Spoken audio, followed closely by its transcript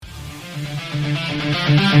So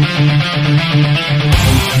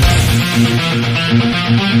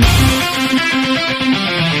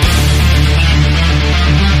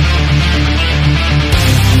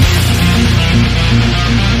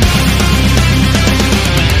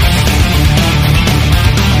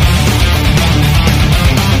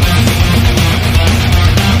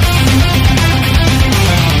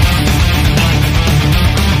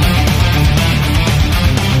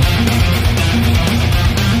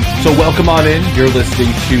welcome on in. You're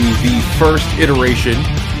listening to the first iteration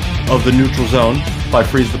of the Neutral Zone by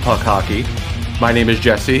Freeze the Puck Hockey. My name is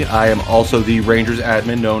Jesse. I am also the Rangers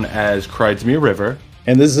admin known as Cridesmere River.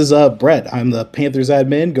 And this is Brett. I'm the Panthers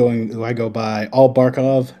admin. I go by All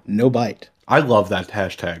Barkov, No Bite. I love that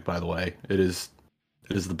hashtag, by the way. It is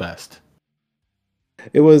the best. I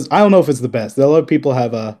don't know if it's the best. A lot of people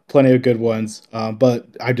have plenty of good ones, but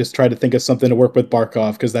I just try to think of something to work with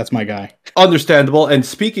Barkov because that's my guy. Understandable. And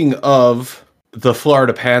speaking of the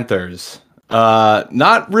Florida Panthers,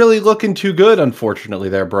 not really looking too good, unfortunately,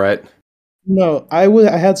 there, Brett. No, I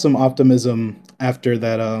had some optimism after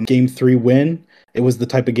that Game 3 win. It was the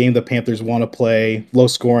type of game the Panthers want to play, low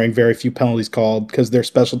scoring, very few penalties called, because their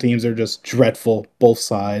special teams are just dreadful, both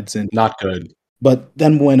sides. And not good. But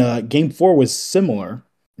then when Game 4 was similar,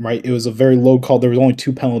 right, it was a very low call. There was only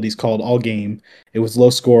 2 penalties called all game. It was low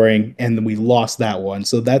scoring, and then we lost that one.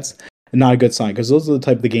 So that's not a good sign, because those are the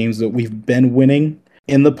type of the games that we've been winning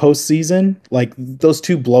in the postseason. Like those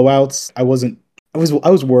 2 blowouts, I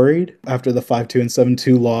was worried after the 5-2 and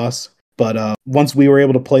 7-2 loss. But once we were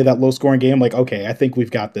able to play that low scoring game, like, okay, I think we've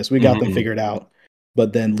got this. We got them figured out.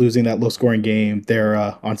 But then losing that low-scoring game there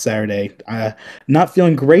on Saturday, not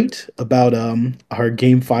feeling great about our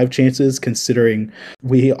Game 5 chances, considering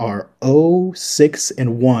we are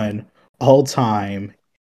 0-6-1 all-time.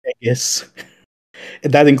 Vegas.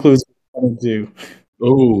 That includes 1-2.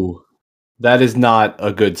 Ooh, that is not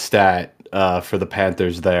a good stat for the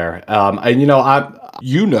Panthers there. I've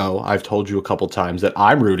told you a couple times that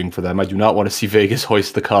I'm rooting for them. I do not want to see Vegas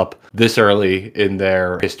hoist the cup this early in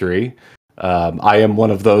their history. I am one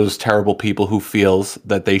of those terrible people who feels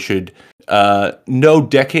that they should know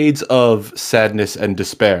decades of sadness and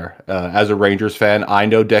despair. As a Rangers fan, I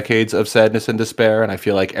know decades of sadness and despair, and I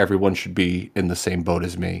feel like everyone should be in the same boat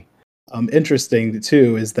as me. Interesting,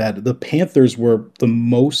 too, is that the Panthers were the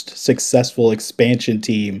most successful expansion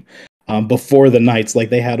team before the Knights. Like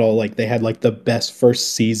they had the best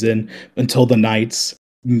first season until the Knights.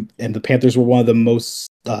 And the Panthers were one of the most,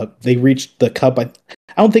 they reached the cup. I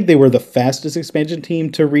don't think they were the fastest expansion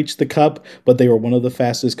team to reach the cup, but they were one of the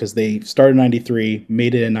fastest because they started in 93,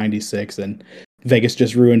 made it in 96, and Vegas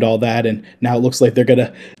just ruined all that. And now it looks like they're going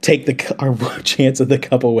to take our chance of the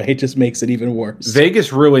cup away. It just makes it even worse.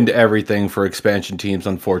 Vegas ruined everything for expansion teams,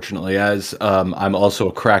 unfortunately. As I'm also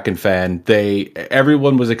a Kraken fan,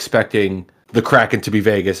 everyone was expecting the Kraken to be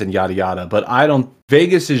Vegas and yada yada, but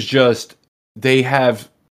Vegas is just, they have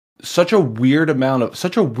such a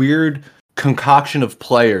weird concoction of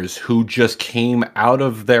players who just came out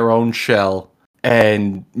of their own shell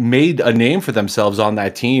and made a name for themselves on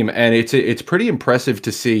that team. And it's pretty impressive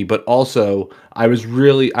to see, but also there's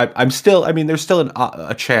still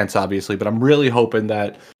a chance, obviously, but I'm really hoping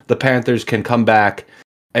that the Panthers can come back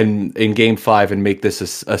and in Game 5 and make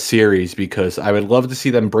this a series, because I would love to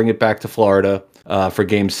see them bring it back to Florida for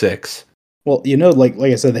Game 6. Well, like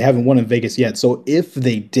I said, they haven't won in Vegas yet. So if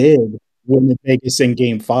they did win in Vegas in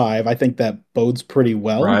Game 5, I think that bodes pretty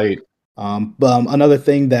well. Right. But another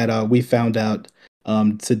thing that we found out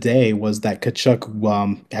today was that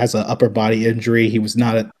Tkachuk has an upper body injury. He was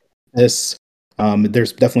not at this.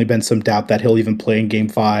 There's definitely been some doubt that he'll even play in Game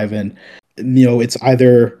 5. And, it's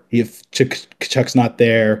either if Tkachuk's not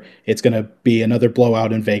there, it's going to be another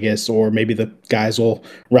blowout in Vegas, or maybe the guys will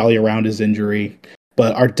rally around his injury.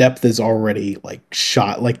 But our depth is already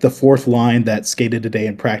shot. Like the fourth line that skated today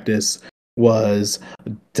in practice was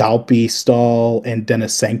Dalpe, Stahl, and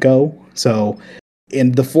Denisenko. So,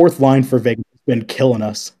 in the fourth line for Vegas has been killing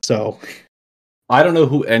us. So, I don't know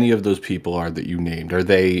who any of those people are that you named. Are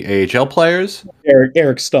they AHL players?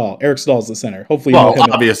 Eric Stahl. Eric Stahl's the center. Hopefully, well,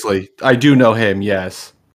 obviously, I do know him.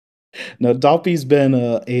 Yes. No, Dalpe's been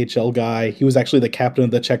a AHL guy. He was actually the captain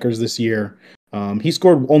of the Checkers this year. He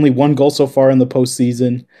scored only 1 goal so far in the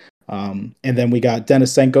postseason. And then we got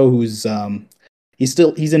Denisenko, who's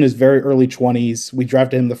he's in his very early 20s. We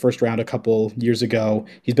drafted him the first round a couple years ago.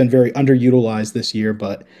 He's been very underutilized this year,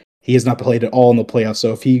 but he has not played at all in the playoffs.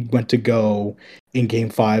 So if he went to go in Game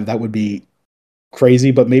 5, that would be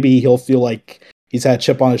crazy. But maybe he'll feel like he's had a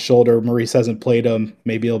chip on his shoulder. Maurice hasn't played him.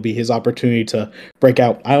 Maybe it'll be his opportunity to break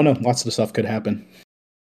out. I don't know. Lots of stuff could happen.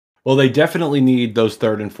 Well, they definitely need those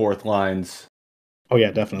third and fourth lines Oh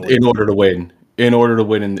yeah, definitely. in order to win. In order to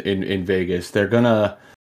win in Vegas, they're gonna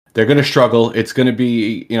struggle. It's gonna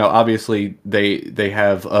be, obviously they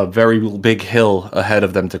have a very big hill ahead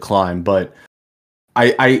of them to climb. But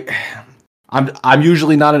I'm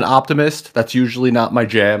usually not an optimist. That's usually not my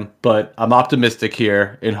jam. But I'm optimistic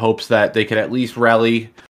here in hopes that they can at least rally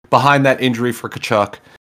behind that injury for Kachuk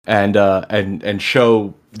and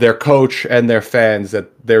show their coach and their fans that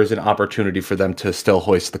there's an opportunity for them to still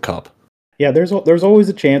hoist the cup. Yeah, there's always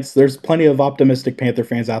a chance. There's plenty of optimistic Panther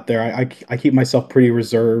fans out there. I keep myself pretty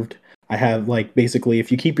reserved. I have like basically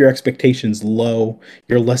if you keep your expectations low,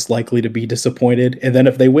 you're less likely to be disappointed. And then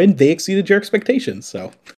if they win, they exceeded your expectations.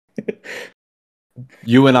 So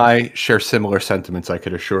You and I share similar sentiments, I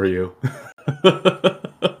could assure you.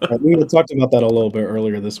 we had talked about that a little bit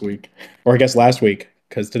earlier this week, or I guess last week,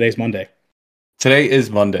 because today's Monday. Today is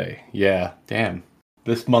Monday. Yeah, damn.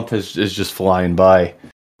 This month is just flying by.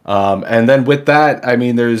 And then with that, I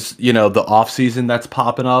mean, there's, the off season that's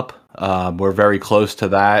popping up. We're very close to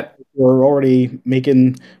that. We're already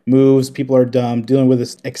making moves. People are dealing with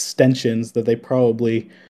this extensions that they probably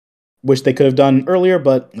wish they could have done earlier,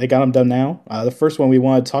 but they got them done now. The first one we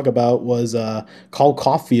wanted to talk about was Cole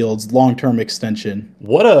Caulfield's long-term extension.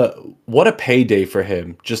 What a payday for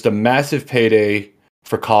him. Just a massive payday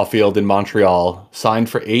for Caulfield in Montreal. Signed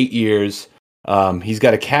for 8 years. He's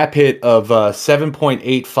got a cap hit of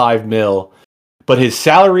 7.85 mil, but his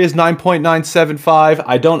salary is 9.975.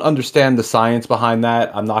 I don't understand the science behind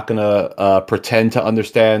that. I'm not gonna pretend to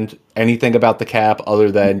understand anything about the cap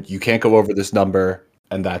other than you can't go over this number,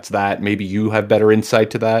 and that's that. Maybe you have better insight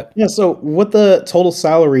to that. Yeah, so what the total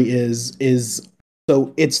salary is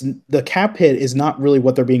so it's the cap hit is not really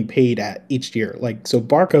what they're being paid at each year. Like so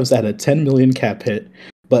Barkov's at a 10 million cap hit,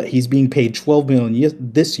 but he's being paid 12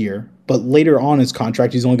 million this year. But later on in his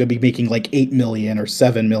contract, he's only going to be making like 8 million or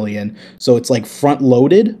 7 million. So it's like front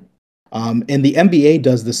loaded. And the NBA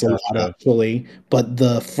does this a lot actually, but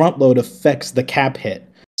the front load affects the cap hit.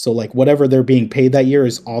 So like whatever they're being paid that year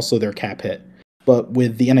is also their cap hit. But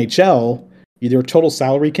with the NHL, their total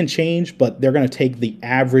salary can change, but they're going to take the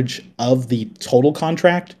average of the total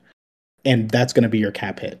contract, and that's going to be your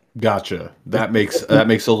cap hit. Gotcha. That makes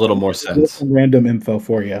a little more sense. Some random info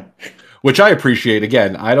for you. Which I appreciate.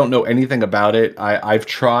 Again, I don't know anything about it. I've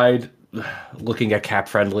tried looking at Cap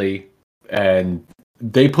Friendly, and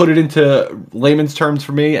they put it into layman's terms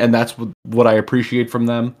for me, and that's what I appreciate from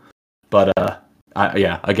them. But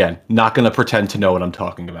again, not going to pretend to know what I'm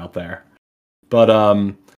talking about there. But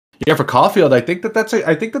for Caulfield, I think that's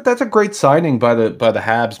a great signing by the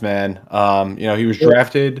Habs, man. He was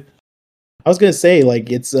drafted. I was gonna say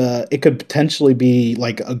like it could potentially be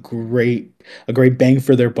like a great bang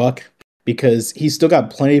for their buck because he's still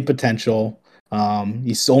got plenty of potential.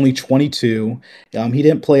 He's only 22. He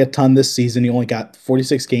didn't play a ton this season. He only got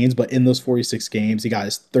 46 games, but in those 46 games, he got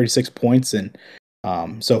his 36 points, and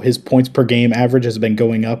so his points per game average has been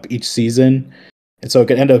going up each season. And so it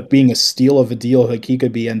could end up being a steal of a deal. Like he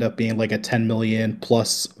could end up being like a 10 million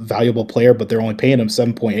plus valuable player, but they're only paying him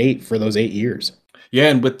 7.8 for those 8 years. Yeah,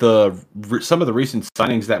 and with some of the recent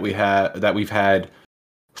signings that we've had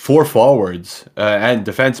for forwards and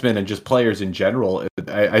defensemen and just players in general,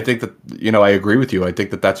 I think that I agree with you. I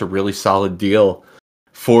think that that's a really solid deal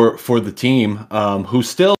for the team who's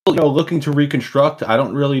still looking to reconstruct. I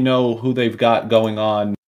don't really know who they've got going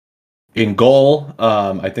on in goal.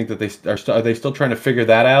 I think that are they still trying to figure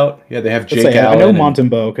that out? Yeah, they have Jake Allen. I know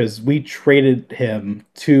Montembeault because we traded him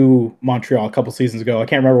to Montreal a couple seasons ago. I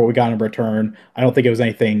can't remember what we got in return. I don't think it was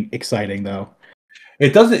anything exciting though.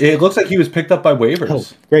 It doesn't. It looks like he was picked up by waivers.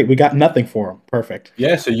 Oh, great. We got nothing for him. Perfect.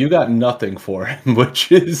 Yeah, so you got nothing for him,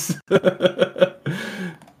 which is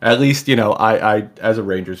at least I as a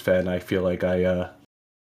Rangers fan, I feel like that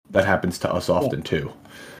happens to us often too.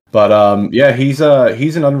 But he's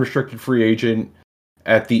an unrestricted free agent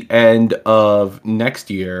at the end of next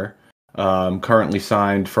year. Currently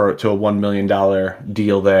signed to a $1 million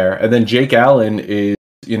deal there, and then Jake Allen is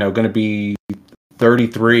going to be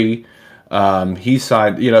 33. He's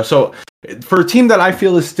signed. So for a team that I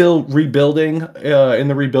feel is still rebuilding in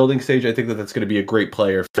the rebuilding stage, I think that that's going to be a great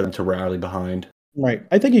player for them to rally behind. Right.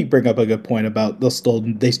 I think you bring up a good point about they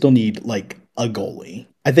still need like a goalie.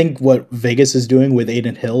 I think what Vegas is doing with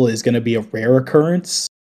Adin Hill is going to be a rare occurrence.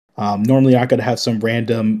 Normally, you're not going to have some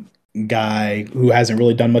random guy who hasn't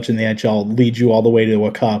really done much in the NHL lead you all the way to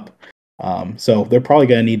a cup. So they're probably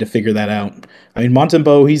going to need to figure that out. I mean,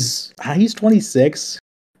 Montembeault, he's 26.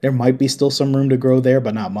 There might be still some room to grow there,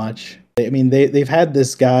 but not much. I mean, they've had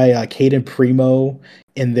this guy, Caden Primo,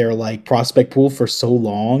 in their like prospect pool for so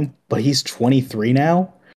long, but he's 23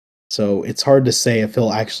 now. So it's hard to say if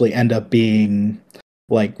he'll actually end up being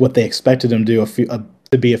like what they expected him to do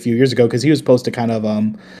to be a few years ago, because he was supposed to kind of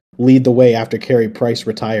lead the way after Carey Price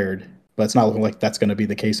retired, but it's not looking like that's going to be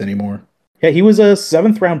the case anymore. Yeah, he was a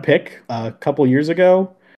seventh round pick a couple years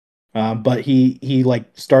ago, but he like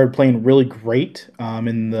started playing really great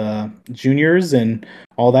in the juniors and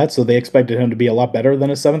all that, so they expected him to be a lot better than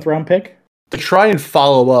a seventh round pick. To try and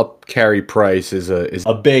follow up Carey Price is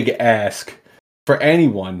a big ask for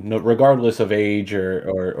anyone, regardless of age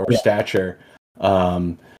or Yeah. stature.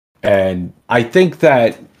 And I think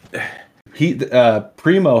that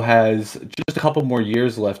Primo has just a couple more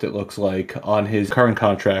years left, it looks like, on his current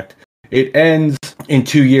contract. It ends in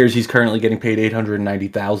 2 years. He's currently getting paid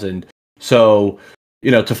 $890,000. So,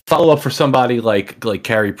 to follow up for somebody like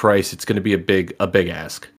Carey Price, it's going to be a big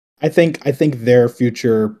ask. I think their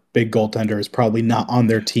future big goaltender is probably not on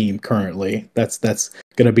their team currently. That's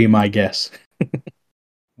going to be my guess.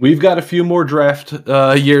 We've got a few more draft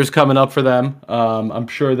years coming up for them. I'm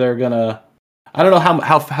sure they're gonna. I don't know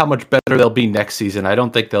how much better they'll be next season. I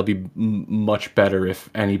don't think they'll be much better,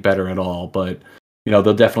 if any better at all. But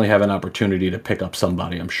they'll definitely have an opportunity to pick up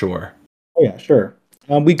somebody, I'm sure. Oh yeah, sure.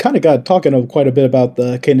 We kind of got talking quite a bit about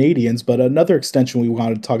the Canadians, but another extension we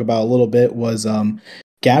wanted to talk about a little bit was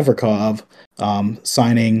Gavrikov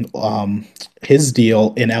signing his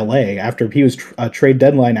deal in LA after he was a trade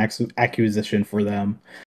deadline acquisition for them,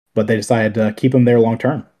 but they decided to keep him there long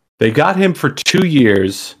term. They got him for 2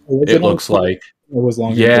 years. It looks like it was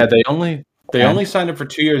longer. Yeah, they only signed him for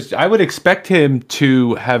 2 years. I would expect him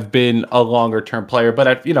to have been a longer term player, but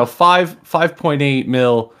at 5.8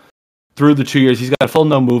 mil through the 2 years, he's got a full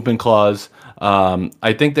no movement clause.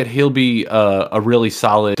 I think that he'll be a really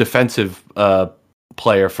solid defensive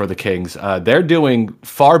player for the Kings. They're doing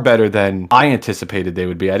far better than I anticipated they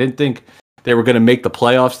would be. I didn't think they were going to make the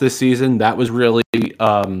playoffs this season. That was really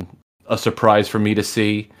a surprise for me to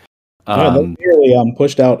see. They nearly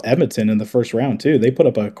pushed out Edmonton in the first round too. They put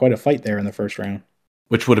up quite a fight there in the first round,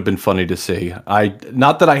 which would have been funny to see.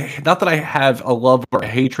 Not that I have a love or a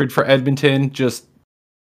hatred for Edmonton, just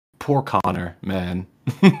poor Connor, man.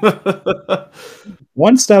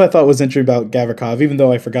 One stat I thought was interesting about Gavrikov, even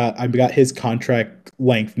though I got his contract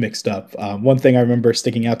length mixed up. One thing I remember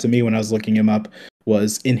sticking out to me when I was looking him up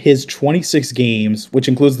was in his 26 games, which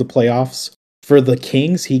includes the playoffs, for the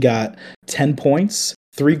Kings, he got 10 points,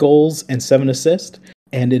 3 goals, and 7 assists.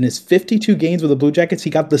 And in his 52 games with the Blue Jackets, he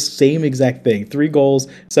got the same exact thing: 3 goals,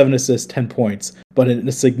 7 assists, 10 points, but in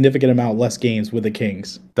a significant amount less games with the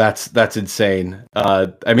Kings. That's insane.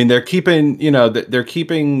 I mean, they're keeping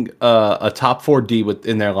a top 4 D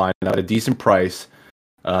in their line at a decent price.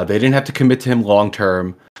 They didn't have to commit to him long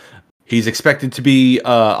term. He's expected to be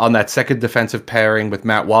on that second defensive pairing with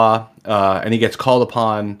Matt Waugh, and he gets called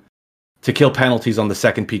upon to kill penalties on the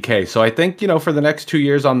second PK. So I think for the next 2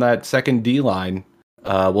 years on that second D line,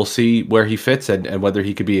 we'll see where he fits and whether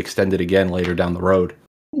he could be extended again later down the road.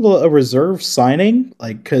 Well, a reserve signing,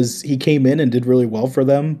 because he came in and did really well for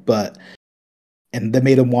them, and they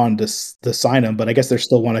made him want to sign him. But I guess they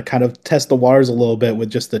still want to kind of test the waters a little bit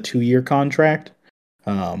with just the 2-year contract.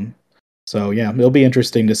 So yeah, it'll be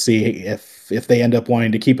interesting to see if they end up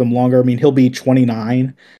wanting to keep him longer. I mean, he'll be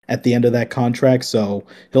 29 at the end of that contract, so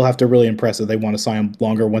he'll have to really impress if they want to sign him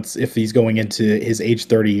longer if he's going into his age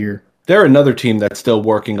 30 year. They're another team that's still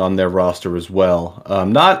working on their roster as well.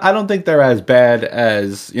 I don't think they're as bad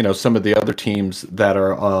as some of the other teams that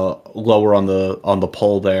are lower on the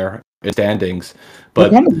poll there in standings. But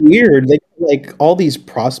it's kind of weird. They got, all these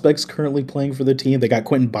prospects currently playing for the team. They got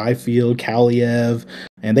Quentin Byfield, Kaliev,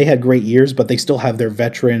 and they had great years, but they still have their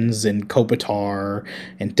veterans in Kopitar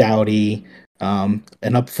and Doughty. And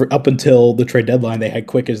up until the trade deadline, they had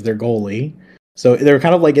Quick as their goalie. So they're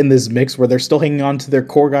kind of in this mix where they're still hanging on to their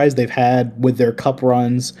core guys they've had with their cup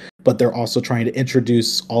runs, but they're also trying to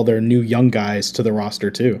introduce all their new young guys to the roster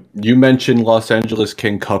too. You mentioned Los Angeles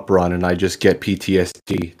King Cup run, and I just get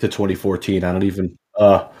PTSD to 2014. I don't even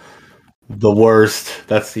the worst.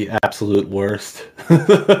 That's the absolute worst.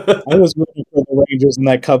 I was rooting for the Rangers in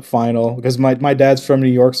that cup final because my dad's from New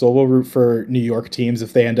York, so we'll root for New York teams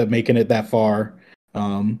if they end up making it that far.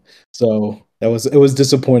 So it was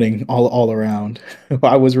disappointing all around.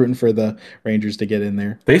 I was rooting for the Rangers to get in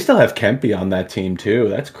there. They still have Kempe on that team too.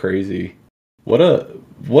 That's crazy. What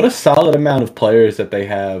a solid amount of players that they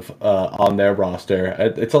have on their roster.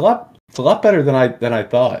 It's a lot better than I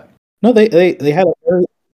thought. No, they had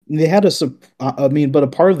but a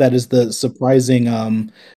part of that is the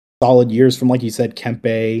surprising solid years from, like you said,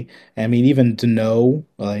 Kempe. I mean, even Deneau,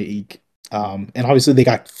 and obviously they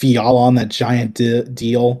got Fiala on that giant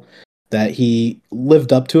deal that he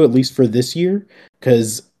lived up to, at least for this year,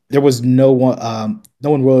 because there was no one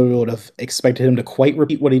really would have expected him to quite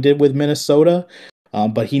repeat what he did with Minnesota,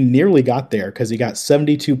 but he nearly got there because he got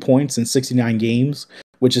 72 points in 69 games,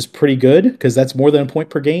 which is pretty good because that's more than a point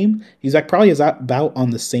per game. He's like probably is about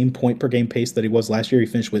on the same point per game pace that he was last year. He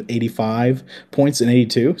finished with 85 points in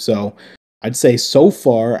 82, so I'd say so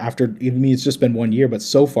far, after I mean it's just been 1 year, but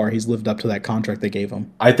so far he's lived up to that contract they gave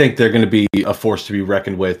him. I think they're going to be a force to be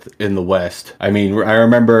reckoned with in the West. I mean, I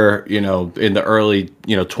remember, in the early,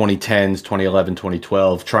 2010s, 2011,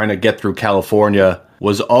 2012, trying to get through California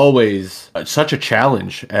was always such a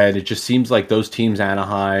challenge. And it just seems like those teams,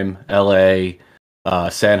 Anaheim, LA,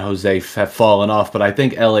 San Jose, have fallen off. But I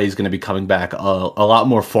think LA is going to be coming back a lot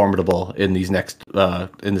more formidable in this next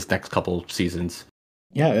couple seasons.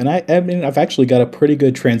 Yeah, and I mean I've actually got a pretty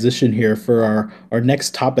good transition here for our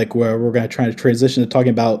next topic where we're going to try to transition to talking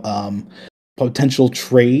about potential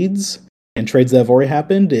trades and trades that have already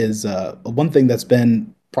happened is one thing that's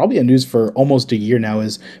been probably in news for almost a year now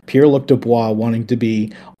is Pierre-Luc Dubois wanting to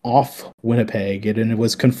be off Winnipeg, and it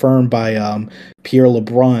was confirmed by Pierre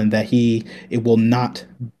LeBrun that it will not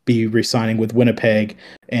be re-signing with Winnipeg,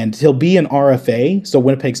 and he'll be an RFA, so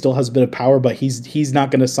Winnipeg still has a bit of power, but he's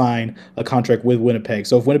not going to sign a contract with Winnipeg.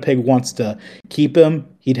 So if Winnipeg wants to keep him,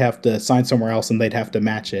 he'd have to sign somewhere else, and they'd have to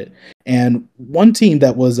match it. And one team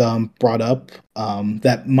that was brought up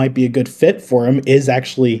that might be a good fit for him is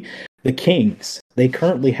actually the Kings. They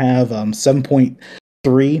currently have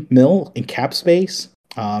 7.3 mil in cap space.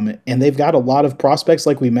 And they've got a lot of prospects,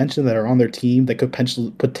 like we mentioned, that are on their team that could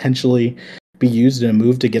potentially be used in a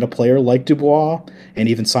move to get a player like Dubois and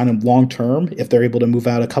even sign him long term if they're able to move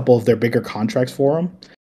out a couple of their bigger contracts for him.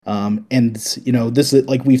 And this is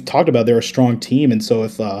like we've talked about, they're a strong team, and so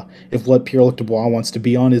if what Pierre-Luc Dubois wants to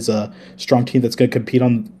be on is a strong team that's going to compete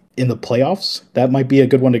in the playoffs, that might be a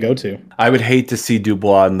good one to go to. I would hate to see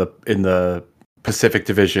Dubois in the Pacific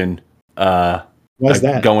Division. Why is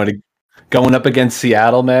that? Going up against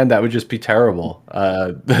Seattle, man, that would just be terrible.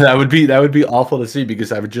 That would be awful to see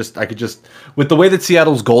because I could just with the way that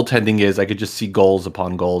Seattle's goaltending is, I could just see goals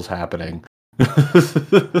upon goals happening.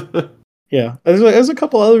 Yeah, there's a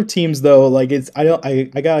couple other teams though. Like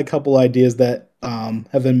I got a couple ideas that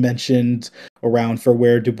have been mentioned around for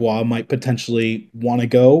where Dubois might potentially want to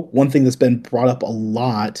go. One thing that's been brought up a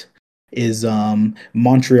lot is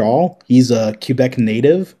Montreal. He's a Quebec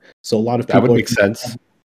native, so a lot of people that would make sense.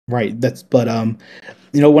 Right. But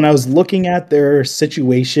when I was looking at their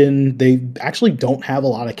situation, they actually don't have a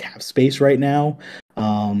lot of cap space right now.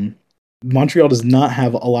 Montreal does not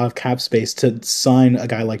have a lot of cap space to sign a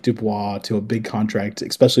guy like Dubois to a big contract,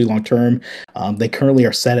 especially long term. They currently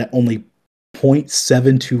are set at only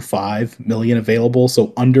 0.725 million available,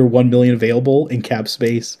 so under 1 million available in cap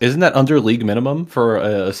space. Isn't that under league minimum for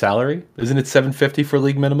a salary? Isn't it 750 for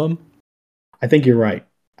league minimum? I think you're right.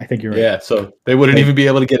 Yeah, so they wouldn't even be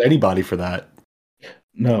able to get anybody for that.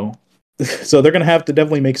 No. So they're going to have to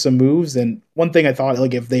definitely make some moves. And one thing I thought,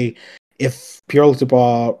 like if Pierre-Luc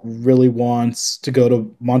Dubois really wants to go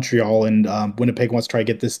to Montreal and Winnipeg wants to try to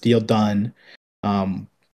get this deal done,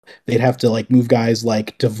 they'd have to like move guys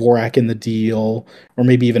like Dvorak in the deal, or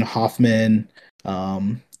maybe even Hoffman,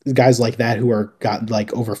 guys like that who are got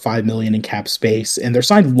like over 5 million in cap space, and they're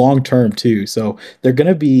signed long term too. So they're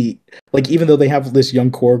gonna be like, even though they have this young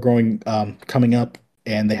core growing coming up,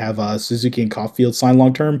 and they have Suzuki and Caulfield signed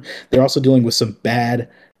long term, they're also dealing with some bad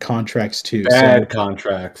contracts too.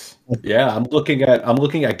 Contracts. Yeah, I'm looking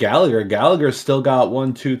at Gallagher. Gallagher's still got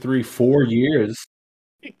 1, 2, 3, 4 years.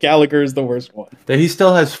 Gallagher is the worst one. That he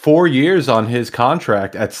still has 4 years on his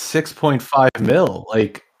contract at 6.5 mil.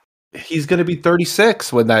 Like, he's going to be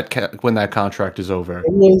 36 when that contract is over.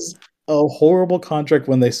 It was a horrible contract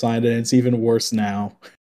when they signed it, and it's even worse now.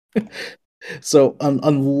 So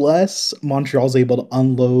unless Montreal's able to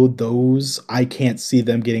unload those, I can't see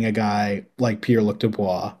them getting a guy like Pierre-Luc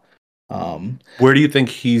Dubois. Where do you think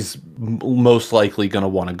he's most likely going to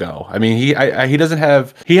want to go? I mean, he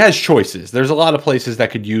has choices. There's a lot of places that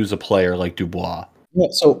could use a player like Dubois. Yeah,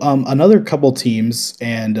 so another couple teams,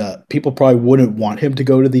 and people probably wouldn't want him to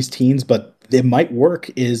go to these teams, but it might work,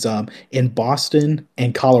 is in Boston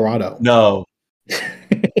and Colorado. No.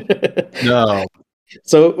 No.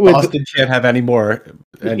 So Boston can't have any more.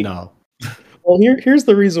 No. Well, here's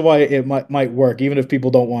the reason why it might work, even if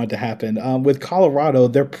people don't want it to happen. With Colorado,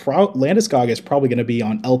 Landeskog is probably going to be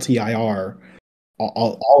on LTIR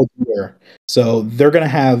all year, so they're going to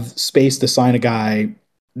have space to sign a guy,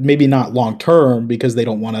 maybe not long term because they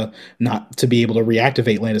don't want to not to be able to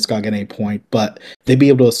reactivate Landeskog at any point, but they'd be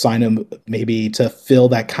able to sign him maybe to fill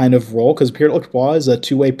that kind of role because Pierre-Luc Dubois is a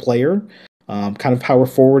two-way player, kind of power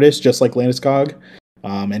forward-ish, just like Landeskog.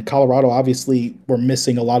 And Colorado obviously were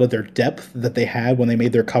missing a lot of their depth that they had when they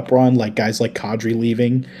made their cup run, like guys like Kadri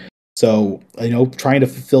leaving. So, trying to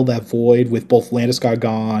fill that void with both Landeskog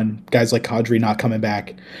gone, guys like Kadri not coming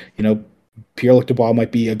back, you know, Pierre-Luc Dubois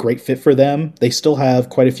might be a great fit for them. They still have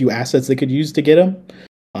quite a few assets they could use to get him.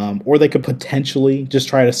 Or they could potentially just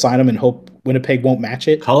try to sign him and hope Winnipeg won't match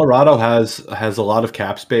it. Colorado has a lot of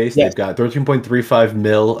cap space. Yes. They've got 13.35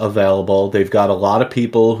 mil available. They've got a lot of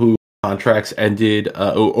people who contracts ended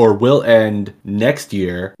or will end next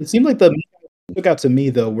year. It seemed like the took out to me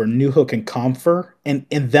though were Newhook and Comfer, and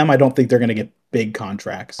in them I don't think they're going to get big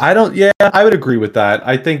contracts. I would agree with that.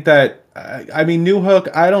 I think that I mean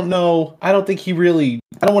Newhook, I don't know. I don't think he really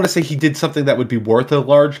I don't want to say he did something that would be worth a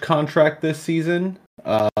large contract this season.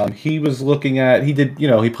 He was looking at he did,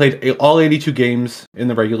 he played all 82 games in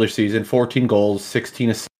the regular season, 14 goals, 16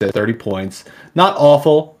 assists, 30 points. Not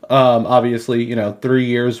awful. Obviously, 3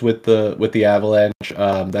 years with the Avalanche.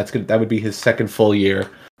 That would be his second full year.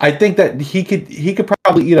 I think that he could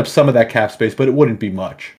probably eat up some of that cap space, but it wouldn't be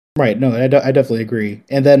much. Right. No, I definitely agree.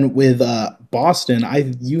 And then with Boston,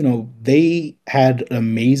 they had an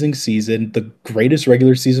amazing season, the greatest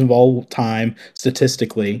regular season of all time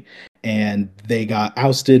statistically, and they got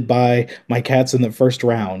ousted by my Cats in the first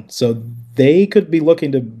round. So they could be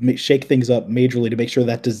looking to shake things up majorly to make sure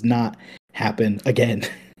that does not happen again.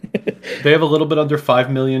 They have a little bit under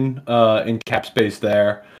 5 million in cap space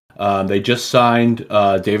there. They just signed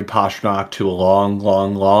David Pastrnak to a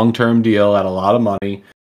long-term deal at a lot of money.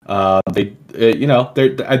 They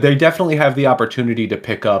definitely have the opportunity to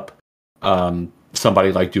pick up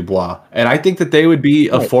somebody like Dubois, and I think that they would be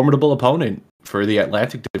a formidable opponent for the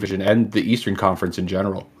Atlantic Division and the Eastern Conference in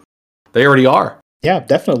general. They already are. Yeah,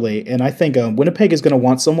 definitely. And I think Winnipeg is going to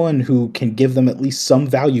want someone who can give them at least some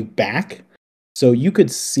value back. So you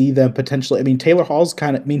could see them potentially. I mean, Taylor Hall's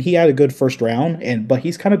he had a good first round, but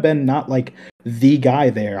he's kind of been not like the guy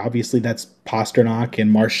there. Obviously, that's Pasternak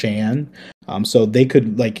and Marchand. So they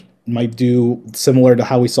could might do similar to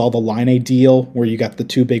how we saw the Line A deal, where you got the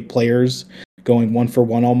two big players going one for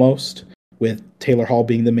one almost, with Taylor Hall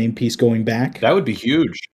being the main piece going back. That would be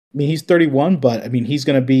huge. I mean, he's 31, but I mean, he's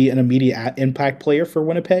going to be an immediate impact player for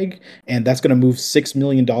Winnipeg, and that's going to move $6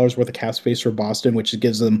 million worth of cap space for Boston, which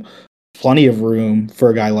gives them plenty of room for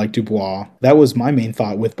a guy like Dubois. That was my main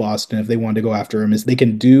thought with Boston if they wanted to go after him, is they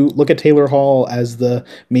can look at Taylor Hall as the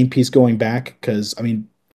main piece going back, because I mean,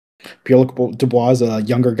 Pierre-Luc Dubois is a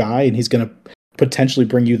younger guy, and he's going to potentially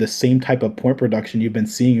bring you the same type of point production you've been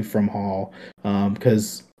seeing from Hall.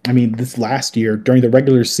 Because I mean, this last year during the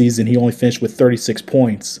regular season, he only finished with 36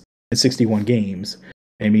 points in 61 games.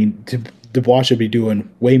 I mean, Dubois should be doing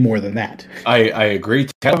way more than that. I agree.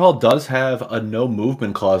 Taylor Hall does have a no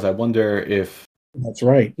movement clause. I wonder if that's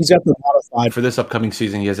right. He's got the modified for this upcoming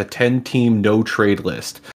season. He has a 10-team no trade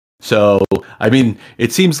list. So I mean,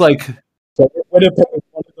 it seems like Winnipeg is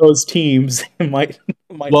one of those teams. might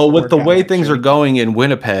well, with the way things are going in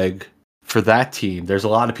Winnipeg for that team, there's a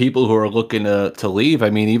lot of people who are looking to leave.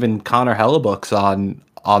 I mean, even Connor Hellebuck's on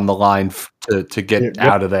the line to get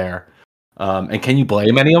out of there. And can you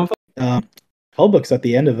blame any of them? Hellebuck's at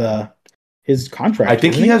the end of his contract. I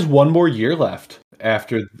think he has one more year left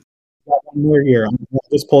after. One more year. I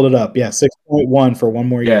just pulled it up. Yeah, 6.1 for one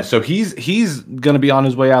more year. Yeah, so he's going to be on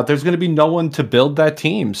his way out. There's going to be no one to build that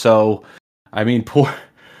team. So, I mean, poor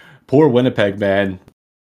Winnipeg, man.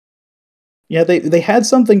 Yeah, they had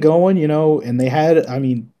something going, and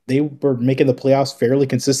they were making the playoffs fairly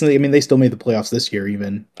consistently. I mean, they still made the playoffs this year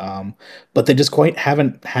even. But they just quite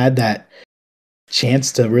haven't had that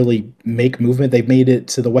chance to really make movement. They've made it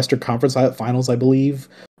to the Western Conference Finals, I believe,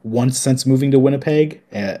 once since moving to Winnipeg,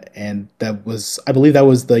 and I believe that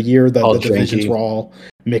was the year that the divisions were all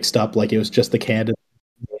mixed up, like it was just the Canada.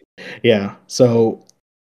 Yeah, so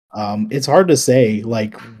it's hard to say.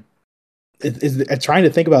 Like, it's trying to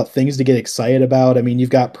think about things to get excited about. I mean, you've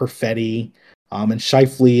got Perfetti, and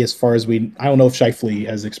Scheifele. As far as I don't know if Scheifele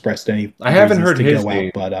has expressed any. I haven't heard his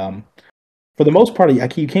name, but for the most part,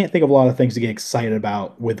 you can't think of a lot of things to get excited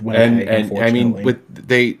about with Winnipeg. And I mean,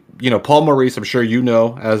 Paul Maurice, I'm sure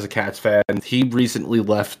as a Cats fan, he recently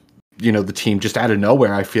left, the team just out of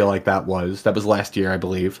nowhere. I feel like that was last year, I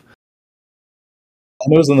believe.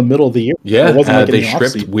 And it was in the middle of the year. Yeah, they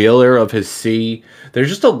stripped Wheeler of his C. There's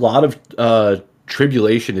just a lot of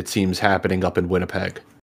tribulation, it seems, happening up in Winnipeg.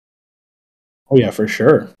 Oh yeah, for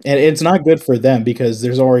sure. And it's not good for them because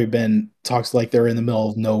there's already been talks like they're in the middle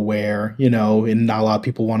of nowhere, and not a lot of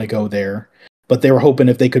people want to go there. But they were hoping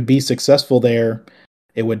if they could be successful there,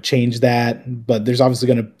 it would change that. But there's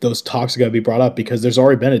obviously those talks are going to be brought up because there's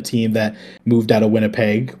already been a team that moved out of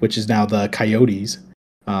Winnipeg, which is now the Coyotes.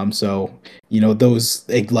 So those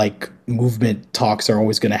like movement talks are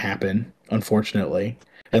always going to happen, unfortunately,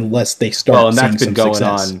 unless they Well, start and that's seeing been some going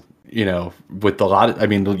success. on, with a lot of, I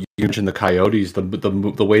mean, you mentioned the Coyotes, the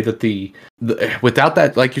way that without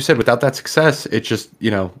that, like you said, without that success, it just,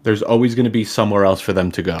 there's always going to be somewhere else for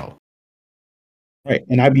them to go. Right.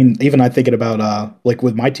 And I mean, even I'm thinking about like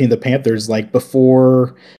with my team, the Panthers, like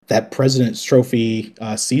before that President's Trophy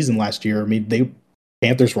season last year, I mean, they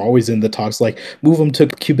Panthers were always in the talks like move them to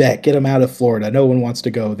Quebec, get them out of Florida. No one wants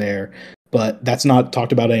to go there. But that's not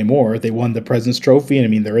talked about anymore. They won the President's Trophy, and I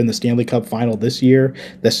mean, they're in the Stanley Cup final this year.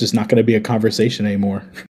 That's just not going to be a conversation anymore.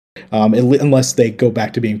 Unless they go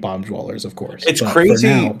back to being bomb dwellers, of course. It's But for crazy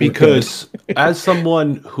now, we're good. because as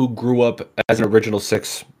someone who grew up as an original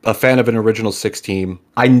six, a fan of an original six team,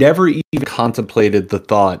 I never even contemplated the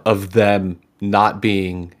thought of them not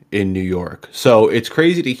being in New York. So it's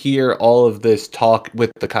crazy to hear all of this talk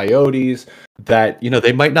with the Coyotes that,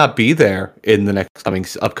 they might not be there in the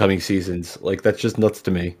upcoming seasons. Like, that's just nuts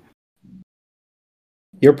to me.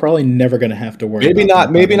 You're probably never going to have to worry about that,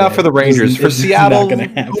 by Maybe the not for way. the Rangers. For It's not going Seattle, to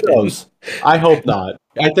who happen. knows? I hope not.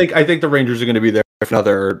 I think the Rangers are going to be there for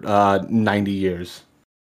another 90 years.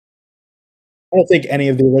 I don't think any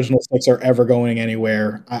of the original six are ever going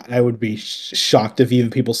anywhere. I would be shocked if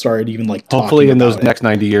even people started even like Hopefully, talking in those about it. next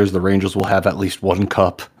 90 years, the Rangers will have at least one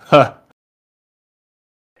cup. Huh.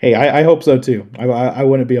 Hey, I hope so too. I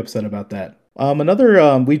wouldn't be upset about that.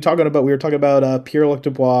 Another we were talking about Pierre-Luc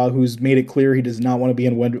Dubois, who's made it clear he does not want to be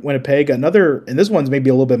in Winnipeg. Another, and this one's maybe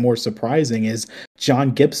a little bit more surprising, is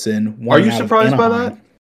John Gibson Are wanting you out of surprised by that? Anaheim.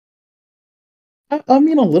 I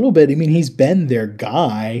mean, a little bit. I mean, he's been their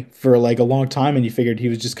guy for like a long time, and you figured he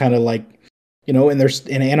was just kind of like, and there's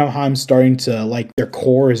in Anaheim starting to like their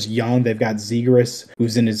core is young. They've got Zegras,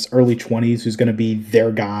 who's in his early 20s, who's going to be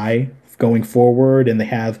their guy going forward, and they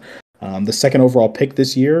have the second overall pick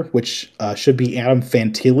this year, which should be Adam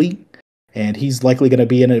Fantilli, and he's likely going to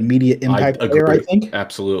be an immediate I impact player, I agree. think.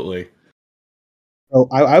 Absolutely. So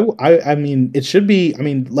I mean, it should be. I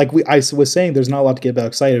mean, like I was saying, there's not a lot to get about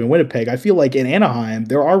excited in Winnipeg. I feel like in Anaheim,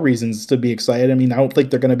 there are reasons to be excited. I mean, I don't think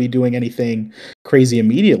they're going to be doing anything crazy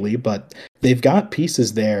immediately, but they've got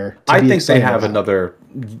pieces there to I be think they excited have about. another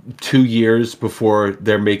 2 years before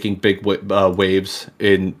they're making big waves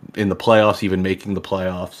in the playoffs, even making the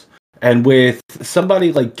playoffs. And with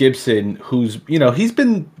somebody like Gibson, who's he's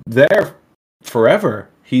been there forever.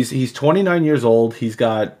 He's 29 years old. He's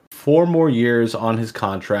got 4 more years on his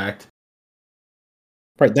contract.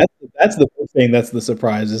 Right. That's the big thing. That's the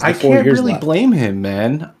surprise is I the 4 can't years really left. blame him,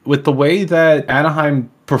 man. With the way that Anaheim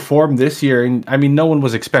performed this year, and I mean, no one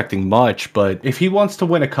was expecting much, but if he wants to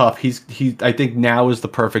win a cup, I think now is the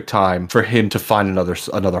perfect time for him to find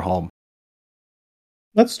another home.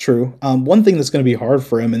 That's true. One thing that's going to be hard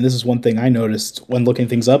for him, and this is one thing I noticed when looking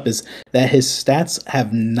things up, is that his stats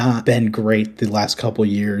have not been great the last couple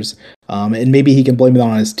years. And maybe he can blame it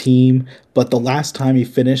on his team, but the last time he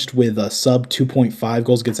finished with a sub 2.5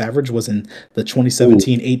 goals against average was in the Ooh.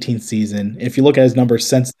 2017-18 season. If you look at his numbers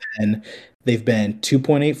since then, they've been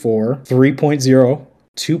 2.84, 3.0,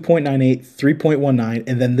 2.98, 3.19,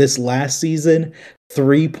 and then this last season,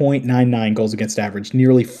 3.99 goals against average,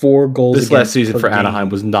 nearly 4 goals This last against season per for Anaheim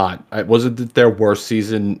game. was not. Wasn't it their worst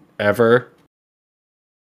season ever?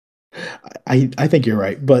 I think you're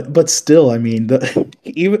right, but still, I mean,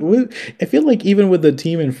 I feel like even with the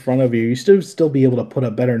team in front of you, you still be able to put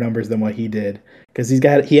up better numbers than what he did because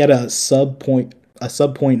he had a sub point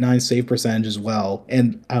nine save percentage as well,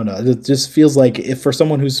 and I don't know, it just feels like if for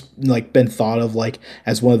someone who's like been thought of like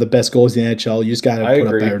as one of the best goals in the NHL, you just got to I put up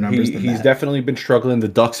agree. better numbers than He's that. definitely been struggling. The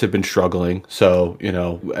Ducks have been struggling. So,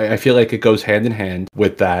 I feel like it goes hand in hand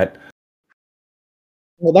with that.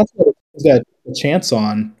 Well, that's what it's got a chance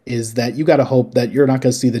on is that you got to hope that you're not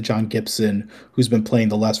going to see the John Gibson who's been playing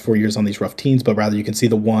the last 4 years on these rough teams, but rather you can see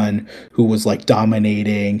the one who was like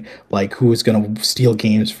dominating, like who is going to steal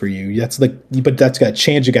games for you. But that's got a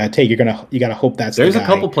chance you got to take. You got to hope that's the There's a guy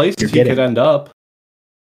couple you're places he could getting. end up.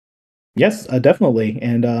 Yes, definitely,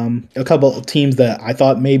 and a couple of teams that I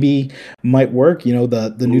thought maybe might work.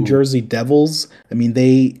 The New Ooh. Jersey Devils. I mean,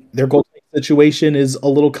 their goal situation is a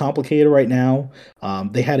little complicated right now.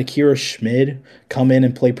 They had Akira Schmid come in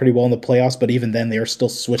and play pretty well in the playoffs, but even then, they are still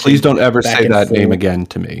Please switching don't ever back say and that name forth. again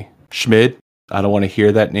to me. Schmid, I don't want to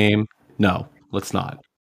hear that name. No, let's not.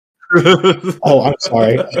 Oh, I'm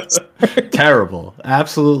sorry. Terrible.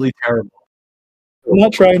 Absolutely terrible. I'm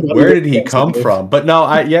not trying to be Where did he come insensitive. from? But no,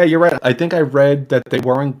 yeah, you're right. I think I read that they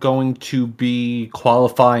weren't going to be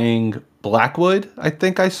qualifying Blackwood, I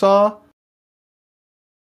think I saw.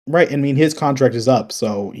 Right. I mean, his contract is up,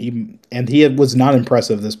 so he was not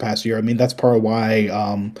impressive this past year. I mean, that's part of why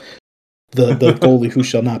the goalie who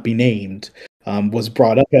shall not be named was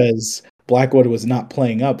brought up, because Blackwood was not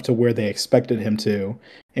playing up to where they expected him to.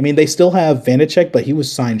 I mean, they still have Vanacek, but he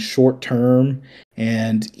was signed short term,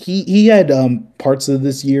 and he had parts of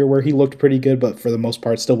this year where he looked pretty good, but for the most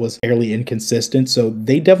part, still was fairly inconsistent. So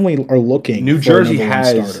they definitely are looking New for a Jersey number one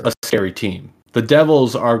has starter. a scary team. The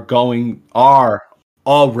Devils are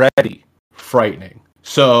already frightening.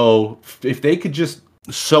 So if they could just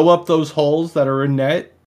sew up those holes that are in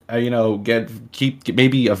net, keep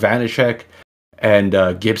maybe a Vanacek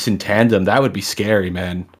and Gibson tandem, that would be scary,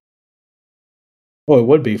 man. Oh, it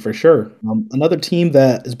would be for sure. Another team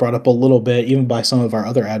that is brought up a little bit, even by some of our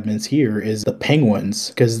other admins here, is the Penguins.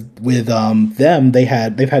 Because with them, they've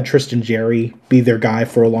had Tristan Jerry be their guy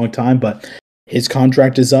for a long time, but his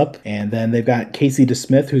contract is up, and then they've got Casey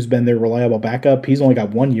DeSmith, who's been their reliable backup. He's only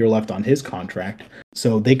got 1 year left on his contract,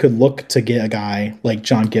 so they could look to get a guy like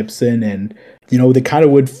John Gibson, and they kind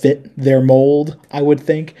of would fit their mold, I would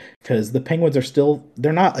think, because the Penguins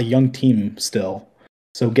they're not a young team still.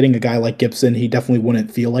 So getting a guy like Gibson, he definitely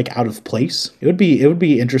wouldn't feel like out of place. It would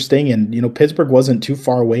be interesting, and Pittsburgh wasn't too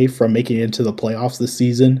far away from making it into the playoffs this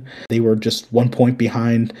season. They were just 1 point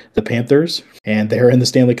behind the Panthers, and they're in the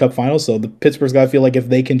Stanley Cup Finals. So the Pittsburgh's got to feel like if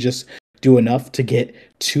they can just do enough to get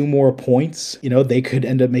 2 more points, they could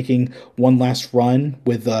end up making one last run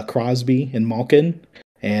with Crosby and Malkin.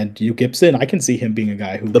 And Gibson, I can see him being a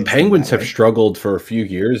guy who The leads them Penguins that have way. struggled for a few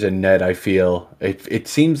years in net, I feel. It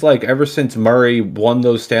seems like ever since Murray won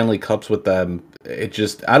those Stanley Cups with them, I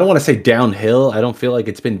don't want to say downhill. I don't feel like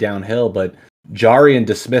it's been downhill, but Jari and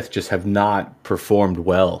DeSmith just have not performed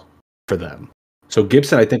well for them. So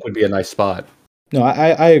Gibson, I think, would be a nice spot. No,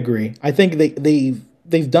 I agree. I think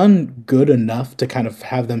they've done good enough to kind of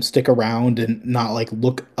have them stick around and not like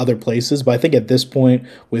look other places. But I think at this point,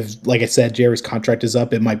 with like I said, Jerry's contract is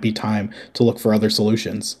up, it might be time to look for other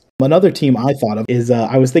solutions. Another team I thought of is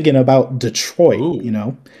I was thinking about Detroit.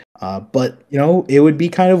 Ooh. But it would be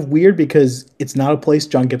kind of weird because it's not a place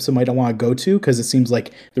John Gibson might want to go to, because it seems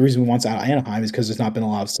like the reason he wants out of Anaheim is because there's not been a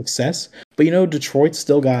lot of success. But Detroit's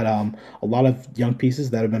still got a lot of young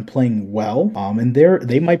pieces that have been playing well, and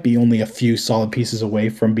they might be only a few solid pieces away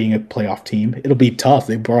from being a playoff team. It'll be tough.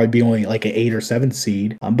 They'd probably be only like an 8 or 7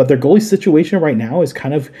 seed. But their goalie situation right now is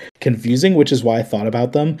kind of confusing, which is why I thought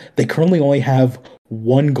about them. They currently only have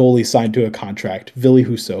one goalie signed to a contract, Ville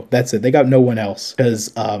Husso. That's it. They got no one else,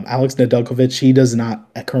 because Alex Nedeljkovic, he does not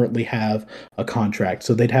currently have a contract,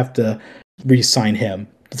 so they'd have to re-sign him.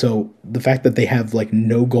 So the fact that they have like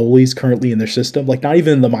no goalies currently in their system, like not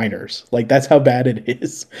even in the minors, like that's how bad it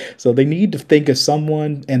is. So they need to think of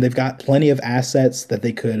someone, and they've got plenty of assets that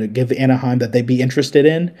they could give Anaheim that they'd be interested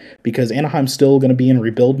in, because Anaheim's still going to be in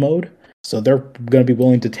rebuild mode. So they're going to be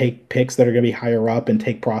willing to take picks that are going to be higher up and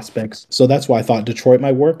take prospects. So that's why I thought Detroit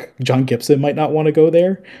might work. John Gibson might not want to go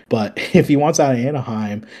there, but if he wants out of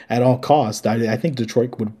Anaheim at all costs, I think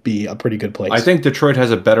Detroit would be a pretty good I place. think Detroit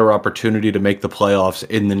has a better opportunity to make the playoffs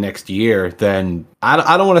in the next year than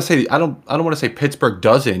I don't want to say I don't want to say Pittsburgh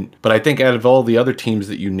doesn't, but I think out of all the other teams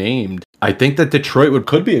that you named, I think that Detroit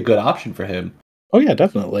could be a good option for him. Oh yeah,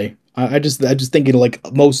 definitely. I just thinking like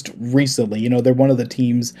most recently, they're one of the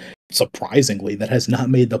teams surprisingly that has not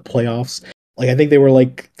made the playoffs. Like I think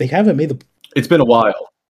they haven't made the It's been a while.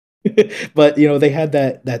 but they had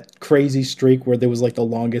that crazy streak where there was like the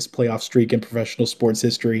longest playoff streak in professional sports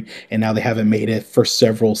history, and now they haven't made it for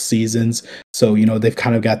several seasons. So they've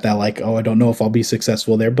kind of got that like, oh, I don't know if I'll be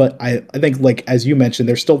successful there, but I think, like as you mentioned,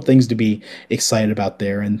 there's still things to be excited about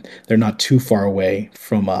there, and they're not too far away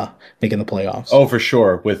from making the playoffs. Oh, for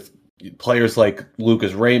sure. With players like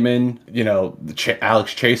Lucas Raymond,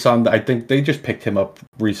 Alex Chason, I think they just picked him up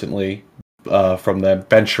recently from them.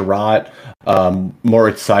 Ben Sherratt,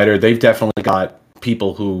 Moritz Seider. They've definitely got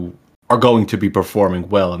people who are going to be performing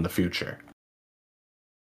well in the future.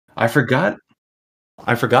 I forgot.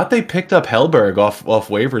 I forgot they picked up Hellberg off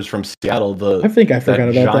waivers from Seattle. I think I That forgot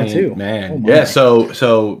about that giant too. Oh man. Yeah. my.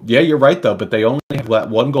 So yeah, you're right though. But they only have that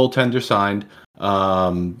one goaltender signed.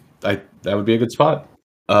 That would be a good spot.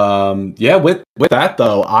 Yeah. With that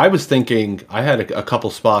though, I was thinking I had a couple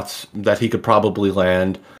spots that he could probably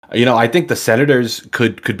land. I think the Senators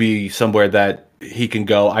could be somewhere that he can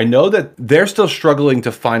go. I know that they're still struggling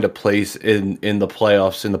to find a place in the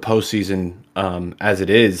playoffs in the postseason as it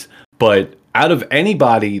is, but out of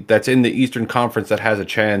anybody that's in the Eastern Conference that has a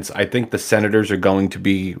chance, I think the Senators are going to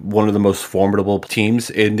be one of the most formidable teams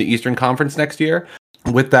in the Eastern Conference next year.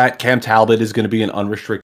 With that, Cam Talbot is going to be an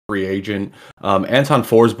unrestricted free agent. Anton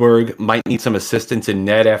Forsberg might need some assistance in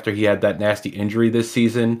net after he had that nasty injury this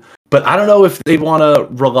season. But I don't know if they want to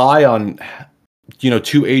rely on,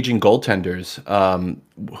 two aging goaltenders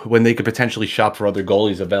when they could potentially shop for other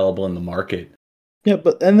goalies available in the market. Yeah,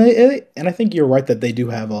 but I think you're right that they do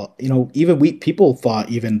have even people thought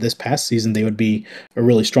even this past season they would be a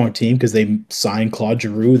really strong team because they signed Claude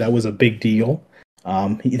Giroux. That was a big deal.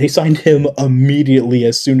 They signed him immediately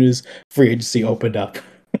as soon as free agency opened up.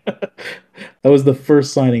 That was the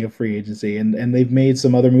first signing of free agency, and they've made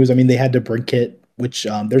some other moves. I mean, they had to bring Kit, which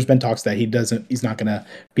there's been talks that he's not going to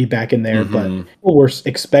be back in there, but people were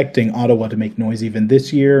expecting Ottawa to make noise even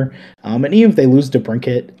this year. And even if they lose to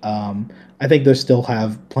Brinkett, I think they still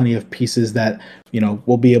have plenty of pieces that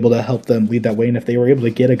will be able to help them lead that way. And if they were able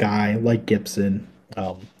to get a guy like Gibson,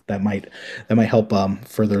 that might help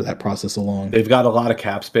further that process along. They've got a lot of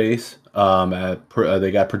cap space.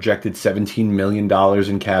 They got projected $17 million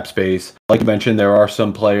in cap space. Like you mentioned, there are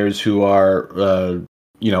some players who are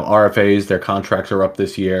RFAs. Their contracts are up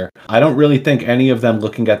this year. I don't really think any of them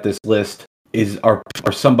looking at this list are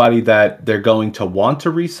somebody that they're going to want to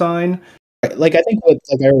re-sign. Like I think, like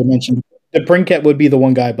I already mentioned, the Brinkett would be the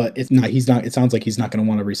one guy, but it's not. He's not. It sounds like he's not going to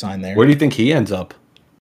want to resign there. Where do you think he ends up?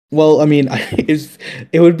 Well, I mean,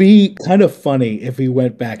 it would be kind of funny if he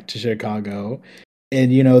went back to Chicago,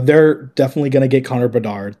 and they're definitely going to get Connor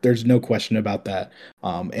Bedard. There's no question about that.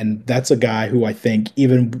 And that's a guy who I think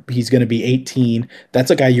even he's going to be 18.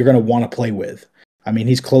 That's a guy you're going to want to play with. I mean,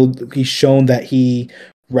 he's shown that he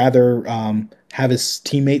rather have his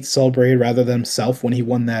teammates celebrate rather than himself when he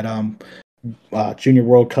won that Junior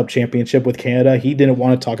World Cup Championship with Canada. He didn't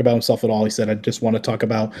want to talk about himself at all. He said, "I just want to talk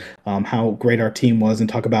about how great our team was and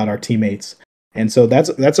talk about our teammates." And so that's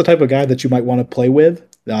the type of guy that you might want to play with,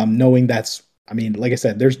 knowing that's. I mean, like I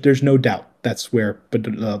said, there's no doubt that's who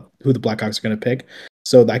the Blackhawks are going to pick.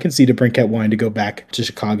 So I can see DeBrincat wanting to go back to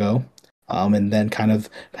Chicago, and then kind of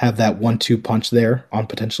have that 1-2 punch there on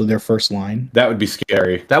potentially their first line. That would be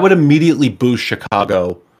scary. That would immediately boost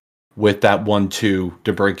Chicago with that 1-2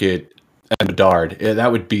 DeBrincat and Bedard. That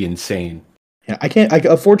would be insane. Yeah,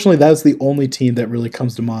 unfortunately, that's the only team that really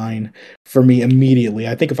comes to mind for me immediately.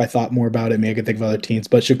 I think if I thought more about it, maybe I could think of other teams,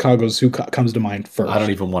 but Chicago's who comes to mind first. I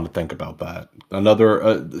don't even want to think about that.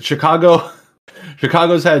 Another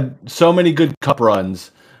Chicago's had so many good cup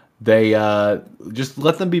runs. They just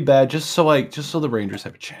let them be bad, just so the Rangers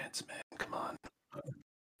have a chance, man. Come on.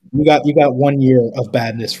 You got 1 year of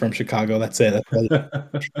badness from Chicago. That's it.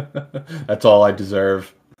 That's all I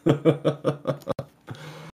deserve.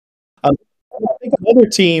 I think another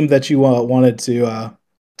team that you wanted to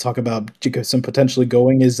talk about some potentially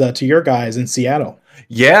going is to your guys in Seattle.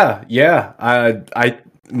 Yeah.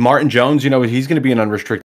 Martin Jones, he's going to be an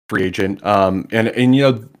unrestricted free agent.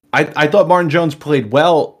 I thought Martin Jones played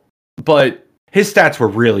well, but his stats were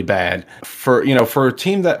really bad for a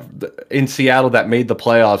team that in Seattle that made the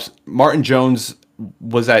playoffs. Martin Jones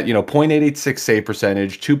was at .886 save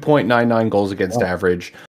percentage, 2.99 goals against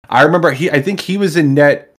average. I remember I think he was in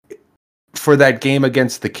net for that game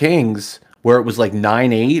against the Kings where it was like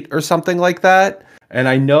 9-8 or something like that. And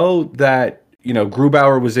I know that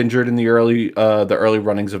Grubauer was injured in the early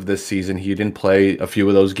runnings of this season. He didn't play a few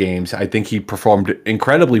of those games. I think he performed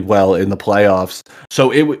incredibly well in the playoffs.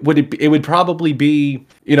 So it would probably be,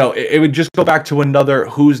 it would just go back to another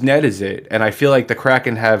whose net is it? And I feel like the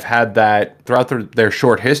Kraken have had that throughout their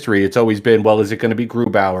short history. It's always been, well, is it going to be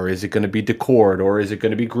Grubauer? Is it going to be Decord? Or is it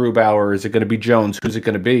going to be Grubauer? Is it going to be Jones? Who's it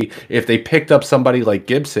going to be? If they picked up somebody like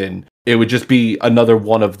Gibson, it would just be another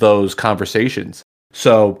one of those conversations.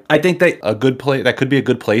 So I think that could be a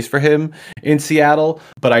good place for him in Seattle,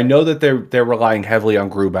 but I know that they're relying heavily on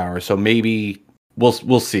Grubauer, so maybe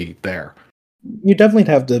we'll see there. You definitely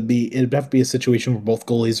it'd have to be a situation where both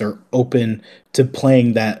goalies are open to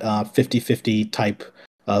playing that 50-50 type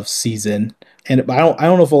of season. And I don't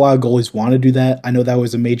know if a lot of goalies want to do that. I know that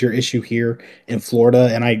was a major issue here in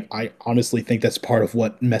Florida, and I honestly think that's part of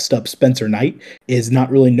what messed up Spencer Knight, is not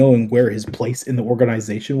really knowing where his place in the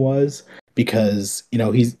organization was. Because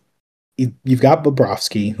you've got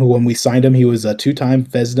Bobrovsky, who when we signed him, he was a 2-time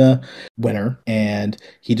Vezina winner, and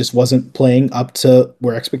he just wasn't playing up to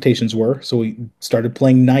where expectations were. So we started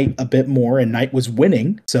playing Knight a bit more, and Knight was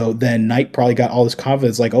winning. So then Knight probably got all this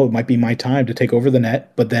confidence, like, oh, it might be my time to take over the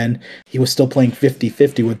net. But then he was still playing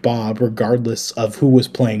 50-50 with Bob, regardless of who was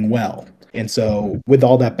playing well. And so with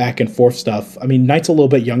all that back and forth stuff, I mean, Knight's a little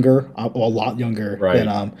bit younger, a lot younger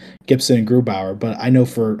than Gibson and Grubauer. But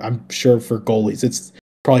I'm sure for goalies, it's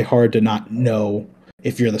probably hard to not know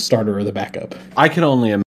if you're the starter or the backup. I can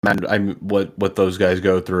only imagine what those guys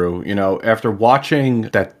go through. After watching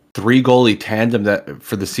that three goalie tandem that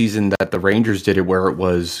for the season that the Rangers did it, where it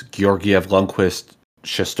was Georgiev, Lundqvist,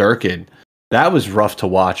 Shesterkin. That was rough to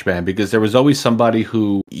watch, man, because there was always somebody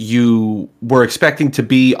who you were expecting to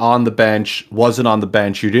be on the bench, wasn't on the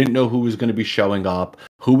bench. You didn't know who was going to be showing up,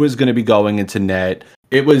 who was going to be going into net.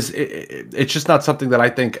 It's just not something that I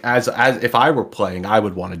think as if I were playing, I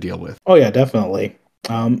would want to deal with. Oh yeah, definitely.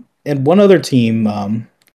 And one other team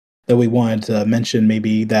that we wanted to mention,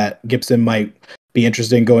 maybe that Gibson might be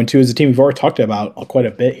interested in going to, is a team we've already talked about quite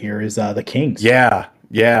a bit here, is the Kings. Yeah.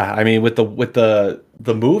 I mean, with the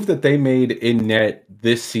move that they made in net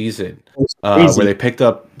this season, where they picked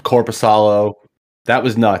up Korpisalo, that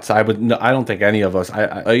was nuts. I don't think any of us,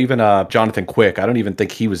 I even Jonathan Quick, I don't even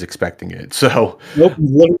think he was expecting it. So nope,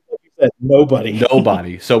 literally said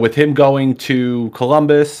nobody. So with him going to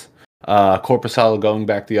Columbus, Korpisalo going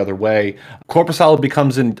back the other way, Korpisalo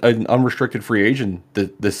becomes an unrestricted free agent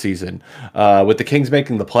this season. With the Kings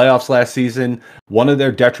making the playoffs last season, one of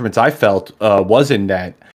their detriments I felt was in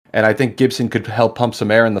net. And I think Gibson could help pump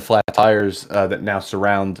some air in the flat tires that now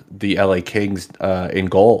surround the LA Kings in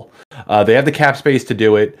goal. They have the cap space to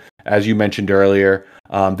do it, as you mentioned earlier.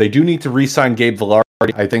 They do need to re-sign Gabe Vilardi.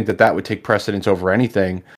 I think that would take precedence over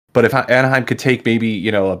anything. But if Anaheim could take maybe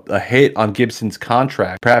a hit on Gibson's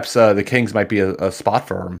contract, perhaps the Kings might be a spot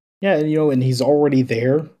for him. Yeah, and he's already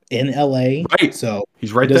there in LA, right? So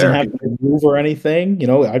he's right he doesn't there. have to move or anything.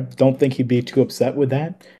 I don't think he'd be too upset with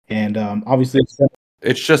that. And obviously,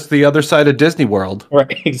 it's just the other side of Disney World,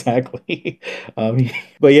 right? Exactly.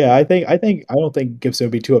 But yeah, I don't think Gibson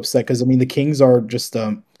would be too upset because the Kings are just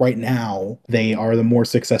right now they are the more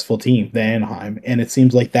successful team than Anaheim, and it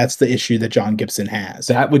seems like that's the issue that John Gibson has.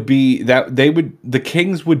 The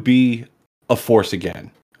Kings would be a force again.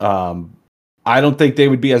 I don't think they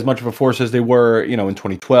would be as much of a force as they were, in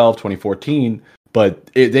 2012, 2014. But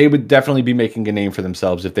they would definitely be making a name for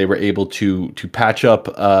themselves if they were able to patch up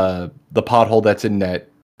the pothole that's in net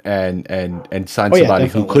and sign somebody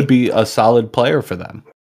who could be a solid player for them.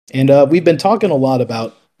 And we've been talking a lot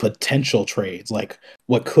about potential trades, like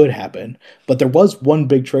what could happen. But there was one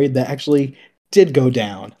big trade that actually did go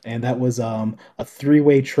down, and that was a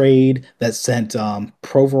three-way trade that sent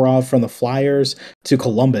Provorov from the Flyers to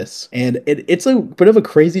Columbus. And it's a bit of a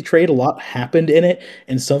crazy trade. A lot happened in it,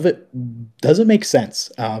 and some of it doesn't make sense.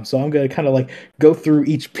 So I'm going to kind of go through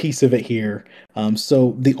each piece of it here.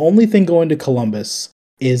 So the only thing going to Columbus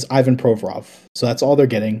is Ivan Provorov. So that's all they're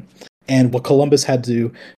getting. And what Columbus had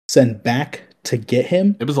to send back to get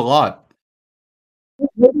him, it was a lot.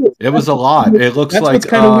 It was a lot. It looks that's like what's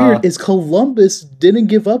kind of weird is Columbus didn't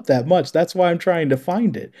give up that much. That's why I'm trying to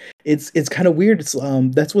find it. It's kind of weird. It's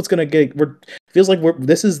that's what's gonna get. Feels like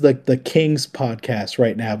this is the Kings podcast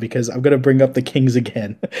right now because I'm gonna bring up the Kings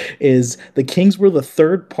again. Is the Kings were the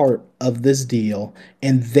third part of this deal,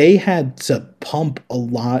 and they had to pump a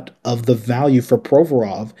lot of the value for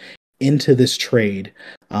Provorov into this trade.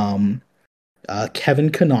 Kevin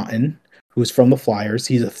Connaughton, who's from the Flyers.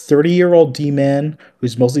 He's a 30-year-old D-man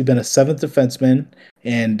who's mostly been a seventh defenseman,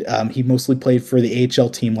 and he mostly played for the AHL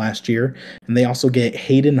team last year. And they also get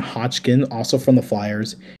Hayden Hodgkin, also from the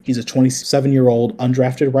Flyers. He's a 27-year-old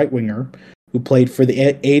undrafted right winger who played for the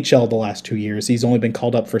AHL the last 2 years. He's only been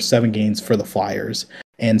called up for 7 games for the Flyers.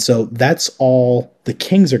 And so that's all the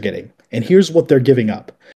Kings are getting. And here's what they're giving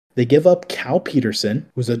up. They give up Cal Peterson,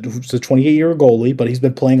 who's a 28-year goalie, but he's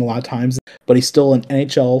been playing a lot of times, but he's still an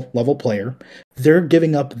NHL level player. They're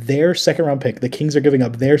giving up their second round pick. The Kings are giving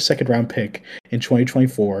up their second round pick in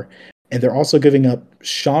 2024. And they're also giving up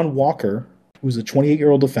Sean Walker, who's a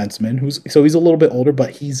 28-year-old defenseman, he's a little bit older, but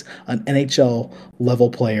he's an NHL level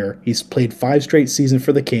player. He's played 5 straight seasons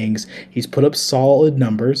for the Kings. He's put up solid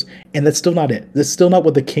numbers, and that's still not it. That's still not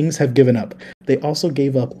what the Kings have given up. They also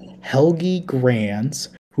gave up Helgi Grans,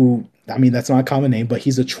 who, that's not a common name, but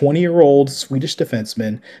he's a 20-year-old Swedish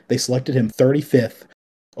defenseman. They selected him 35th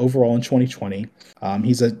overall in 2020.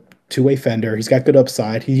 He's a two-way fender. He's got good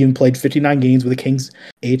upside. He even played 59 games with the Kings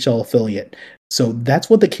AHL affiliate. So that's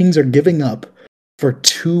what the Kings are giving up for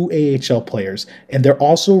 2 AHL players. And they're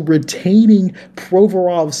also retaining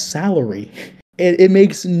Provorov's salary. It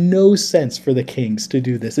makes no sense for the Kings to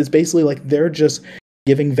do this. It's basically like they're just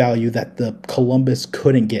giving value that the Columbus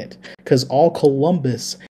couldn't get, because all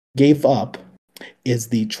Columbus gave up is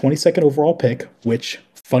the 22nd overall pick, which,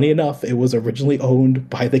 funny enough, it was originally owned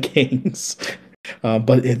by the Kings,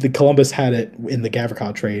 but the Columbus had it in the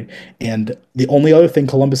Gavrikov trade, and the only other thing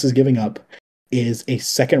Columbus is giving up is a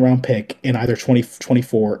second round pick in either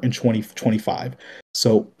 2024 and 2025.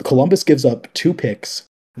 So Columbus gives up 2 picks.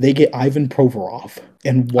 They get Ivan Provorov,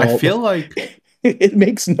 and I feel like it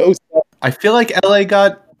makes no sense. I feel like LA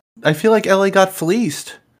got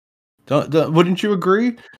fleeced. Wouldn't you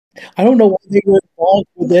agree? I don't know why they were involved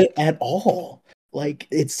with it at all. Like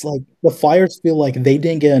it's like the Flyers feel like they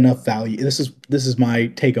didn't get enough value. This is my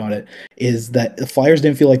take on it, is that the Flyers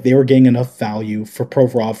didn't feel like they were getting enough value for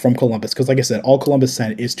Provorov from Columbus. Because like I said, all Columbus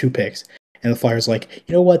sent is 2 picks. And the Flyers like,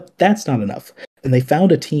 you know what, that's not enough. And they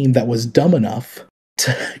found a team that was dumb enough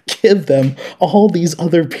to give them all these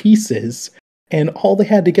other pieces. And all they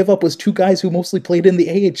had to give up was two guys who mostly played in the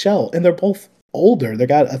AHL, and they're both older. They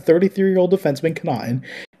got a 33-year-old defenseman, Connaughton,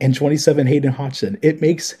 and 27 Hayden Hodgson. It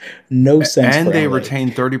makes no sense And for they LA. retain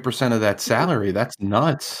 30% of that salary. That's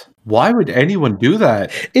nuts. Why would anyone do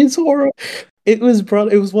that? It's horrible. It was one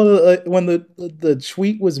of the when the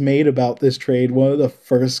tweet was made about this trade. One of the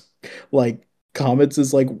first like comments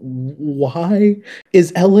is like, "Why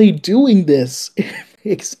is LA doing this?" It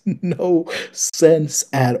makes no sense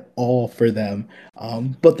at all for them.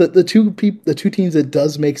 But the two teams it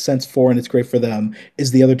does make sense for, and it's great for them,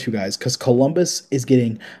 is the other two guys, because Columbus is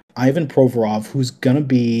getting Ivan Provorov, who's gonna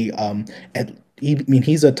be I mean,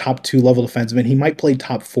 he's a top 2 level defenseman. He might play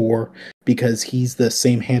top 4 because he's the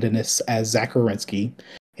same handedness as Zach Werenski.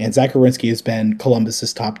 And Zach Werenski has been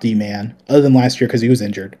Columbus's top D man, other than last year because he was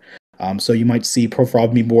injured. So you might see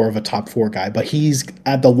Provorov be more of a top 4 guy, but he's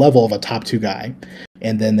at the level of a top 2 guy.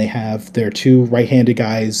 And then they have their 2 right-handed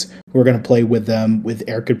guys who are going to play with them, with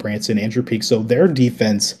Eric Goodbranson, Andrew Peak. So their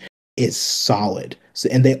defense is solid. So,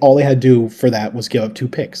 and all they had to do for that was give up 2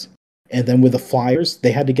 picks. And then with the Flyers,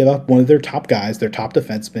 they had to give up one of their top guys, their top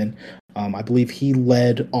defenseman. I believe he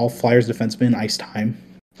led all Flyers defensemen in ice time.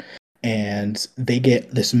 And they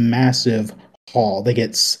get this massive haul. They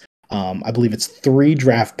get, I believe it's 3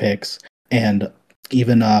 draft picks and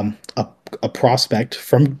even a prospect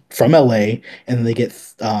from LA. And then they get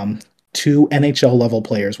 2 NHL level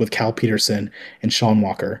players with Cal Peterson and Sean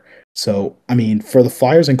Walker. So, I mean, for the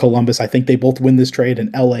Flyers and Columbus, I think they both win this trade, and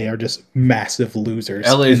LA are just massive losers.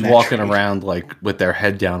 LA's walking trade. around like with their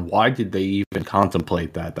head down. Why did they even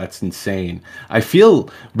contemplate that? That's insane. I feel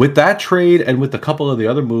with that trade and with a couple of the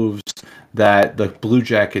other moves that the Blue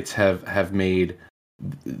Jackets have made,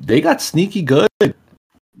 they got sneaky good.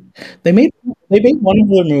 They made one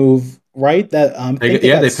other move, right? That They picked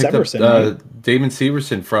Severson, up right? Damon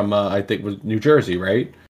Severson from I think was New Jersey, right?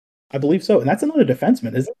 I believe so, and that's another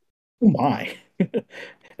defenseman, isn't it? Oh my! And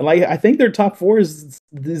like I think their top 4 is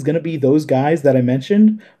going to be those guys that I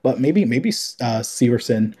mentioned, but maybe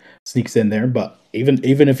Severson sneaks in there. But even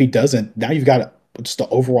if he doesn't, now you've got just the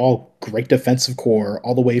overall great defensive core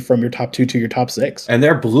all the way from your top 2 to your top 6. And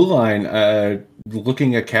their blue line,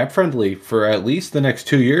 looking at cap friendly for at least the next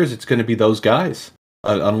 2 years, it's going to be those guys,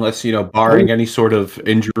 unless barring any sort of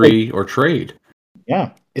injury or trade. Yeah,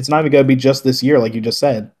 it's not even going to be just this year, like you just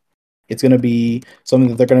said. It's going to be something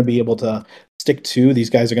that they're going to be able to stick to. These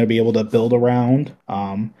guys are going to be able to build around.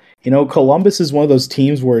 Columbus is one of those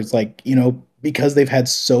teams where it's like, because they've had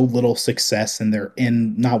so little success and they're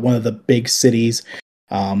in not one of the big cities,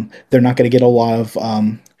 they're not going to get a lot of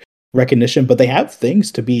recognition, but they have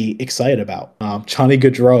things to be excited about. Johnny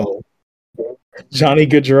Gaudreau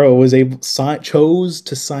chose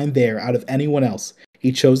to sign there out of anyone else.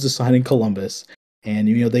 He chose to sign in Columbus. And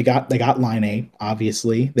they got Line,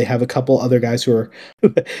 obviously. They have a couple other guys who are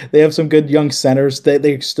they have some good young centers that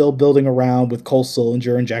they're still building around with Cole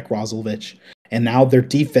Sillinger and Jack Roslovich. And now their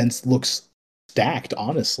defense looks stacked,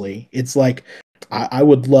 honestly. It's like I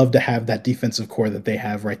would love to have that defensive core that they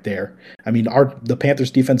have right there. I mean, the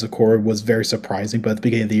Panthers defensive core was very surprising, but at the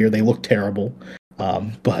beginning of the year they looked terrible.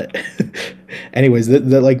 But anyways,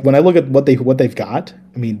 like when I look at what they've got,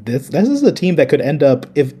 I mean, this is a team that could end up,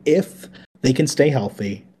 if they can stay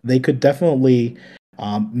healthy, they could definitely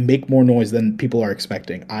make more noise than people are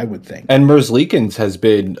expecting, I would think. And Merzlikins has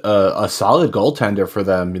been a solid goaltender for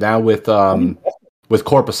them. Now with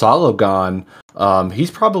Korpisalo gone, he's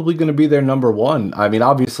probably going to be their number 1. I mean,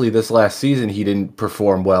 obviously this last season he didn't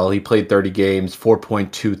perform well. He played 30 games,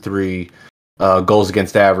 4.23 goals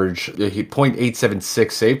against average,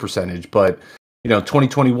 0.876 save percentage, but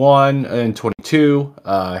 2021 and 22,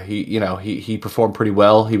 he performed pretty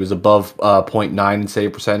well. He was above 0.9 in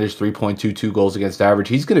save percentage, 3.22 goals against average.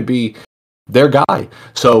 He's going to be their guy.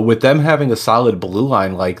 So with them having a solid blue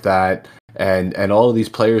line like that, and all of these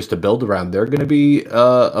players to build around, they're going to be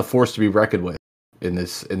a force to be reckoned with in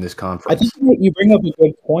this conference. I think you bring up a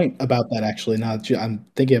good point about that. Actually, now that I'm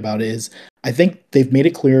thinking about it, is I think they've made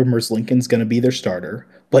it clear Merzlikins going to be their starter,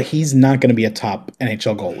 but he's not going to be a top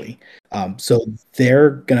NHL goalie. So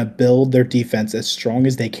they're going to build their defense as strong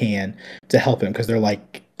as they can to help him, because they're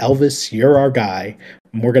like, Elvis, you're our guy,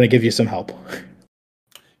 and we're going to give you some help.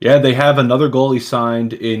 Yeah, they have another goalie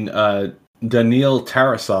signed in Daniil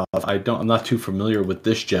Tarasov. I'm not too familiar with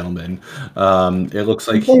this gentleman. It looks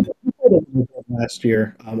like He played a little bit last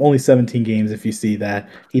year. Only 17 games. If you see that,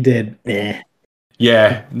 he did.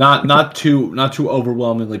 yeah, not too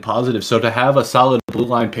overwhelmingly positive. So to have a solid blue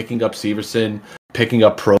line picking up Severson, picking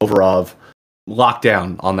up Provorov, locked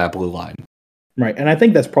down on that blue line. Right, and I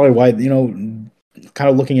think that's probably why kind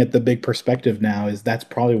of looking at the big perspective now, is that's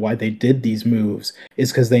probably why they did these moves,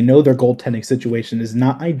 is because they know their goaltending situation is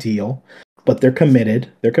not ideal, but they're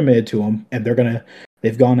committed. They're committed to them, and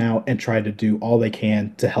they've gone out and tried to do all they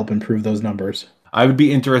can to help improve those numbers. I would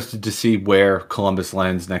be interested to see where Columbus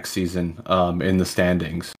lands next season in the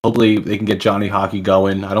standings. Hopefully they can get Johnny Hockey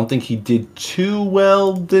going. I don't think he did too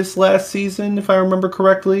well this last season, if I remember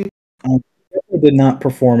correctly. He did not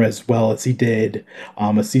perform as well as he did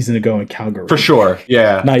a season ago in Calgary. For sure,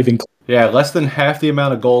 yeah. Not even. Yeah, less than half the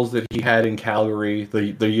amount of goals that he had in Calgary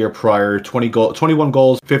the year prior. 21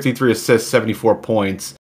 goals, 53 assists, 74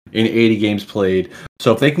 points in 80 games played.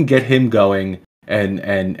 So if they can get him going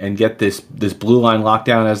and get this blue line locked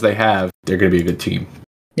down as they have, they're going to be a good team.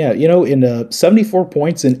 Yeah, in 74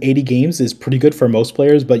 points in 80 games is pretty good for most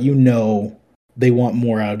players, but they want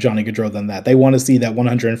more out of Johnny Gaudreau than that. They want to see that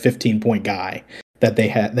 115-point guy that they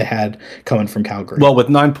had coming from Calgary. Well, with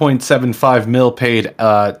 $9.75 million paid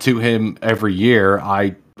to him every year,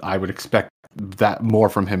 I would expect that more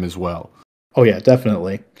from him as well. Oh yeah,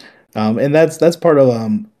 definitely. And that's part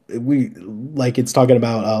of it's talking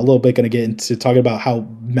about a little bit, going to get into talking about how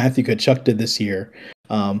Matthew Tkachuk did this year.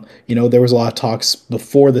 There was a lot of talks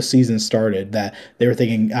before the season started that they were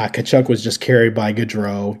thinking Tkachuk was just carried by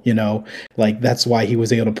Gaudreau, that's why he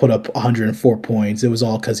was able to put up 104 points. It was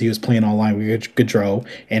all because he was playing online with Gaudreau.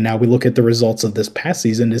 And now we look at the results of this past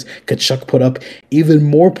season, is Tkachuk put up even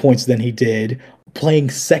more points than he did playing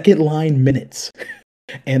second line minutes.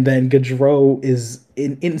 And then Gaudreau is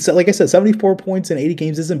so like I said, 74 points in 80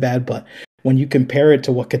 games isn't bad, but when you compare it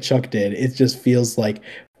to what Tkachuk did, it just feels like,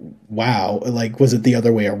 wow, like, was it the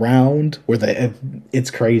other way around? It's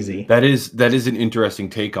crazy. That is an interesting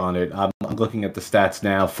take on it. I'm looking at the stats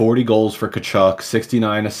now. 40 goals for Tkachuk,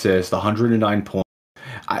 69 assists, 109 points.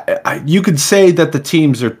 You could say that the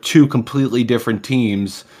teams are two completely different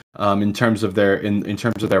teams in terms of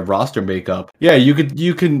their roster makeup. Yeah, you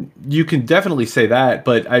can definitely say that.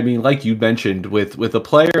 But I mean, like you mentioned, with a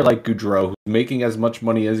player like Gaudreau, who's making as much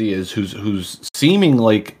money as he is, who's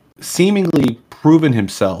seemingly proven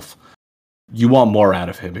himself, you want more out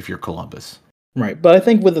of him if you're Columbus. Right, but I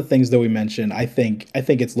think with the things that we mentioned, I think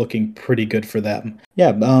it's looking pretty good for them. Yeah,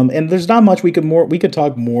 and there's not much we could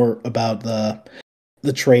talk more about the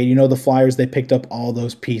trade. The Flyers, they picked up all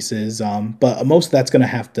those pieces, but most of that's going to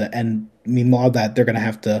have to, and meanwhile that they're going to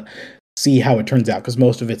have to see how it turns out, because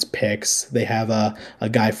most of it's picks. They have a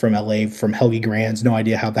guy from LA, from Helge Grans, no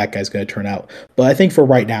idea how that guy's going to turn out. But I think for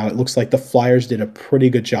right now, it looks like the Flyers did a pretty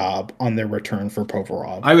good job on their return for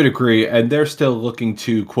Provorov. I would agree, and they're still looking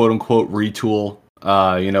to quote-unquote retool,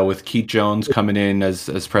 with Keith Jones coming in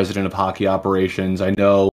as president of hockey operations. I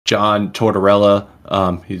know John Tortorella,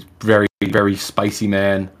 he's very, very spicy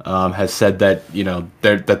man, has said that,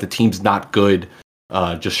 that the team's not good,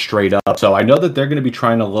 just straight up. So I know that they're going to be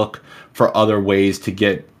trying to look for other ways to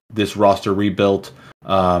get this roster rebuilt.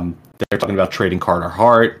 They're talking about trading Carter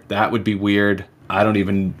Hart. That would be weird. I don't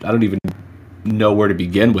even know where to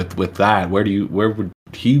begin with that. Where would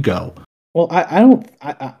he go? Well, I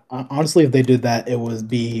honestly, if they did that, it would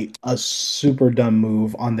be a super dumb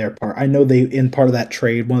move on their part. I know in part of that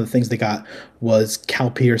trade, one of the things they got was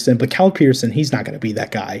Cal Peterson, but Cal Peterson, he's not going to be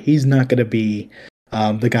that guy. He's not going to be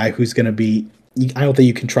the guy who's going to be. I don't think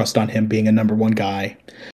you can trust on him being a number one guy.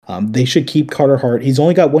 They should keep Carter Hart. He's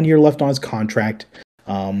only got 1 year left on his contract,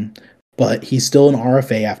 but he's still an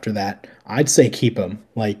RFA after that. I'd say keep him.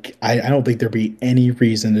 Like, I don't think there'd be any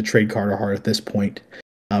reason to trade Carter Hart at this point.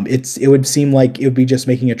 It would seem like it would be just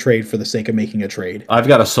making a trade for the sake of making a trade. I've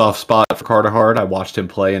got a soft spot for Carter Hart. I watched him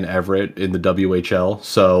play in Everett in the WHL,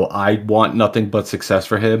 so I want nothing but success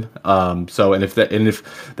for him. If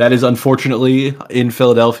that is unfortunately in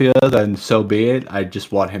Philadelphia, then so be it. I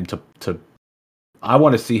just want him to I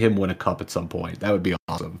want to see him win a cup at some point. That would be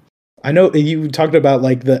awesome. I know you talked about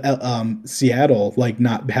like the Seattle like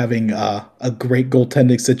not having a great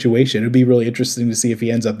goaltending situation. It'd be really interesting to see if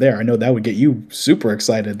he ends up there. I know that would get you super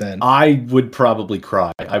excited then. I would probably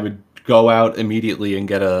cry. I would go out immediately and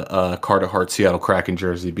get a Carter Hart Seattle Kraken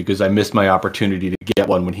jersey because I missed my opportunity to get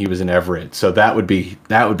one when he was in Everett. So that would be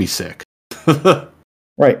sick.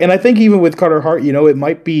 Right, and I think even with Carter Hart, it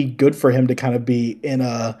might be good for him to kind of be in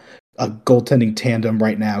a goaltending tandem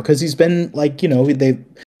right now, because he's been like,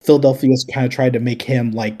 Philadelphia's kind of tried to make him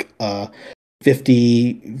like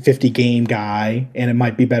 50 game guy, and it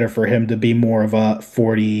might be better for him to be more of a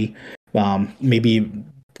 40, maybe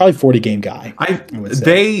probably 40 game guy. I would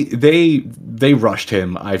say they rushed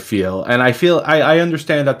him, I feel. And I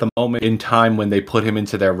understand at the moment in time when they put him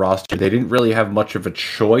into their roster, they didn't really have much of a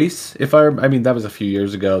choice. I mean, that was a few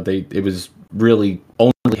years ago. It was really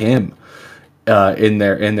only him in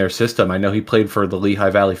their system. I know he played for the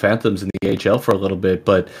Lehigh Valley Phantoms in the AHL for a little bit,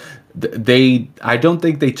 but I don't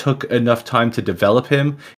think they took enough time to develop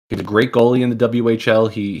him. He's a great goalie in the WHL.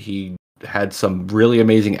 He had some really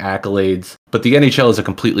amazing accolades, but the NHL is a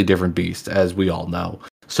completely different beast, as we all know.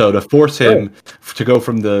 So to force him to go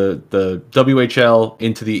from the WHL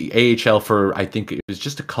into the AHL for, I think it was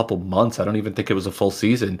just a couple months. I don't even think it was a full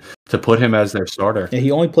season, to put him as their starter. Yeah,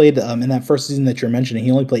 he only played in that first season that you're mentioning.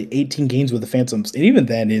 He only played 18 games with the Phantoms, and even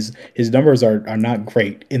then, his numbers are not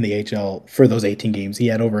great in the HL for those 18 games. He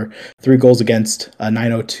had over 3 goals against,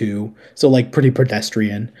 902, so like pretty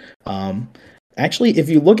pedestrian. Actually, if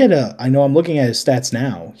you look at I know I'm looking at his stats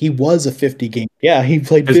now. He was a 50 game. Yeah, he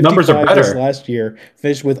played His numbers are 55 this better. last year.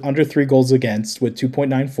 Finished with under 3 goals against with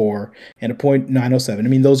 2.94 and a .907. I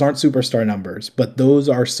mean, those aren't superstar numbers, but those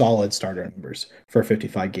are solid starter numbers for a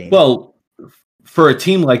 55 game. Well, for a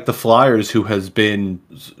team like the Flyers, who has been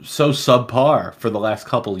so subpar for the last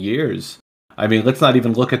couple years, I mean, let's not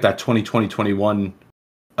even look at that 2020-21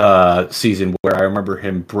 season where I remember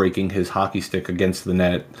him breaking his hockey stick against the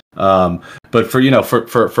net. But for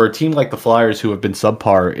a team like the Flyers, who have been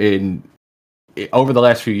subpar over the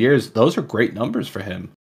last few years, those are great numbers for him.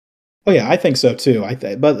 Oh yeah, I think so too.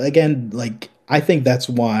 But again, like I think that's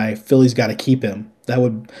why Philly's got to keep him.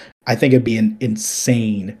 I think it'd be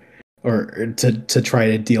insane or to try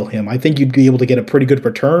to deal him. I think you'd be able to get a pretty good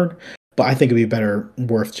return, but I think it'd be better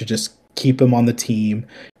worth to just keep him on the team.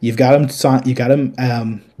 You've got him. You got him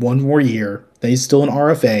 1 more year. Then he's still an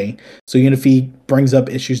RFA. So even if he brings up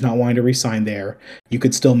issues not wanting to resign there, you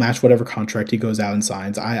could still match whatever contract he goes out and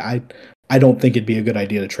signs. I don't think it'd be a good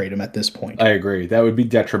idea to trade him at this point. I agree. That would be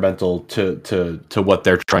detrimental to what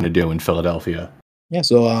they're trying to do in Philadelphia. Yeah.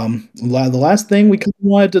 So the last thing we kind of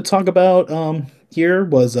wanted to talk about here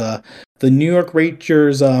was the New York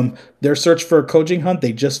Rangers, their search for a coaching hunt.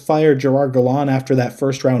 They just fired Gerard Gallant after that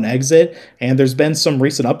first round exit, and there's been some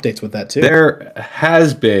recent updates with that too. There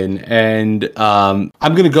has been, and I'm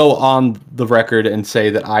going to go on the record and say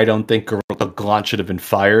that I don't think Gallant should have been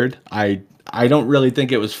fired. I don't really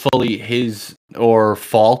think it was fully his or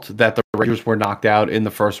fault that the Rangers were knocked out in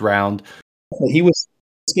the first round. He was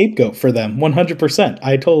a scapegoat for them, 100%.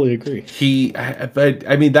 I totally agree. But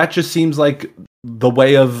I mean, that just seems like the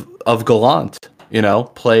way of Gallant.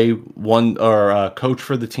 Play one or coach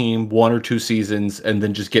for the team 1 or 2 seasons and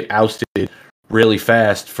then just get ousted really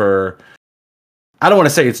fast for. I don't want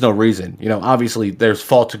to say it's no reason. Obviously there's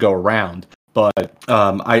fault to go around, but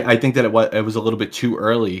I think that it was a little bit too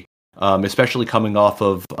early. Especially coming off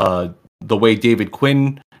of the way David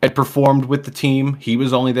Quinn had performed with the team. He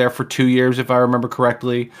was only there for 2 years, if I remember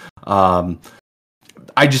correctly. I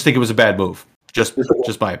just think it was a bad move. Just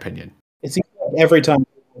my opinion. It seems like every time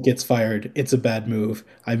he gets fired, it's a bad move.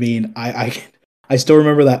 I mean, I still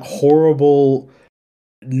remember that horrible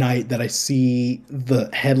night that I see the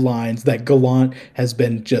headlines that Gallant has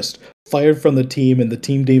been just fired from the team, and the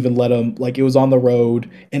team didn't even let him. Like, it was on the road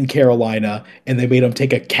in Carolina, and they made him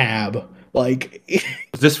take a cab. Like,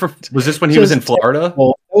 was this when he was in Florida?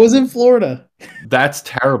 Terrible. It was in Florida. That's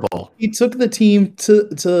terrible. He took the team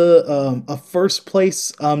to a first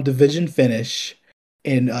place division finish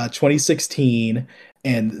in 2016,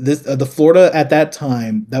 and the Florida at that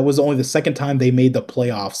time, that was only the second time they made the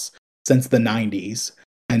playoffs since the 90s.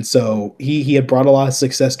 And so he had brought a lot of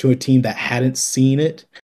success to a team that hadn't seen it,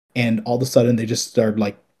 and all of a sudden they just started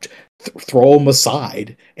like throw him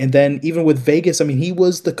aside. And then even with Vegas, I mean, he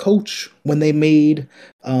was the coach when they made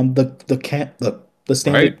the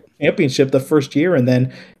Stanley Championship the first year, and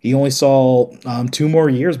then he only saw 2 more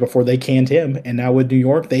years before they canned him. And now with New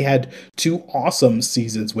York, they had 2 awesome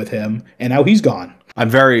seasons with him, and now he's gone. I'm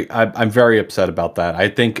very upset about that. I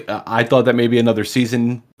think I thought that maybe another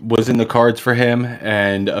season was in the cards for him,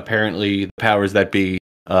 and apparently the powers that be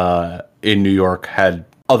in New York had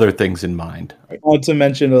other things in mind. I want to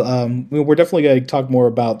mention we're definitely going to talk more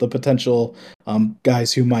about the potential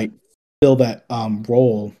guys who might fill that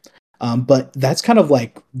role. But that's kind of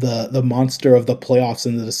like the monster of the playoffs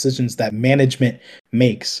and the decisions that management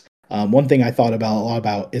makes. One thing I thought a lot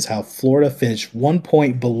about is how Florida finished 1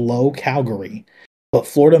 point below Calgary. But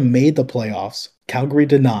Florida made the playoffs. Calgary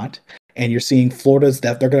did not. And you're seeing Florida's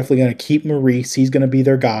that they're definitely going to keep Maurice. He's going to be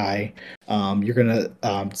their guy. You're going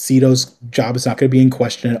to Cito's job is not going to be in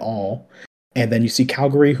question at all. And then you see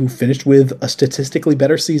Calgary, who finished with a statistically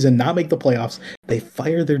better season, not make the playoffs. They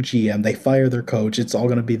fire their GM, they fire their coach. It's all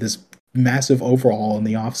going to be this massive overhaul in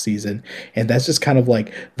the offseason. And that's just kind of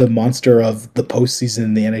like the monster of the postseason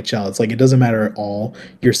in the NHL. It's like it doesn't matter at all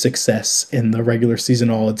your success in the regular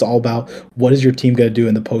season. It's all about what is your team going to do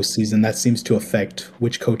in the postseason. That seems to affect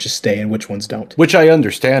which coaches stay and which ones don't. Which I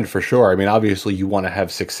understand for sure. I mean, obviously you want to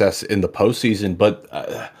have success in the postseason, but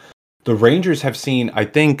the Rangers have seen, I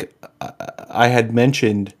think I had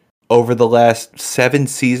mentioned over the last 7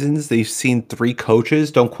 seasons, they've seen 3 coaches.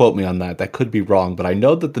 Don't quote me on that. That could be wrong, but I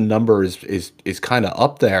know that the number is kind of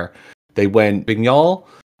up there. They went Vignal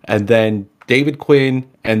and then David Quinn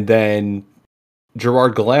and then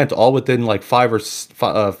Gerard Gallant, all within like 5 or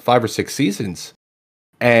 6 seasons.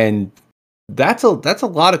 And that's a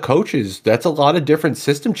lot of coaches. That's a lot of different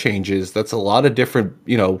system changes. That's a lot of different,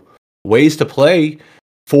 ways to play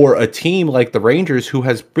for a team like the Rangers, who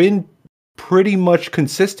has been pretty much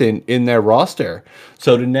consistent in their roster.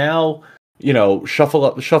 So to now,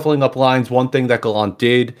 shuffling up lines, one thing that Gallant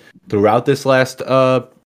did throughout this last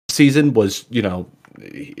season was,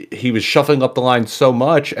 he was shuffling up the line so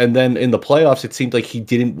much, and then in the playoffs, it seemed like he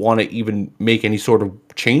didn't want to even make any sort of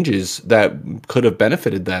changes that could have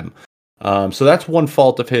benefited them. So that's one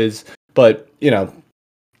fault of his. But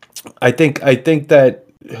I think that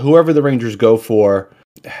whoever the Rangers go for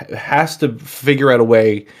has to figure out a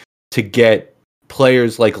way to get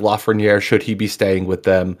players like Lafreniere, should he be staying with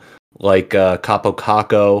them, like Capo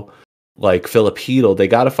Caco, like Philip Hedl. They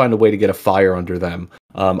got to find a way to get a fire under them.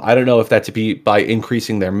 I don't know if that's to be by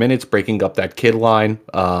increasing their minutes, breaking up that kid line,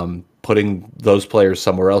 putting those players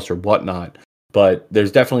somewhere else or whatnot. But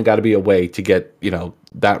there's definitely got to be a way to get,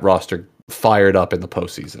 that roster fired up in the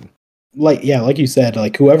postseason. Like you said,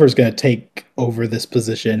 like whoever's going to take over this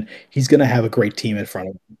position, he's going to have a great team in front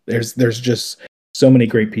of him. There's just so many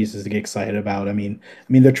great pieces to get excited about. I mean,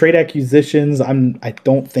 the trade acquisitions, I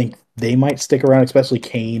don't think they might stick around, especially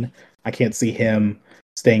Kane. I can't see him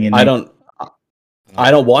staying in. I don't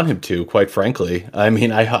want him to, quite frankly. I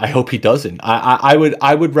mean, I hope he doesn't. I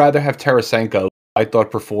would rather have Tarasenko. I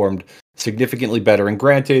thought performed significantly better. And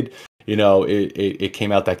granted, it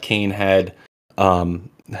came out that Kane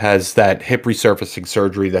has that hip resurfacing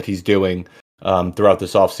surgery that he's doing throughout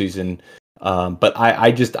this offseason. But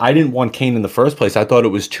I didn't want Kane in the first place. I thought it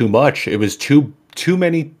was too much. It was too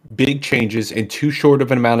many big changes in too short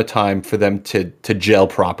of an amount of time for them to gel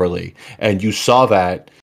properly. And you saw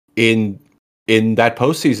that in that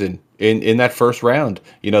postseason, in that first round.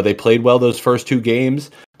 They played well those first 2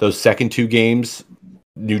 games. Those second 2 games,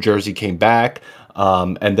 New Jersey came back.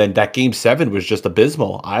 And then that game 7 was just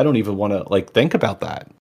abysmal. I don't even want to think about that.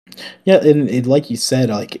 Yeah, and like you said,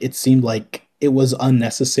 it seemed like it was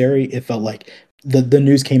unnecessary. It felt like the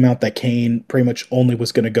news came out that Kane pretty much only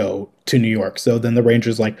was going to go to New York. So then the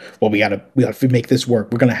Rangers well, we got to make this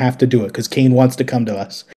work. We're going to have to do it because Kane wants to come to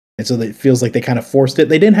us. And so it feels like they kind of forced it.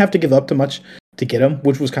 They didn't have to give up too much to get him,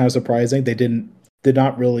 which was kind of surprising. They did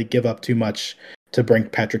not really give up too much to bring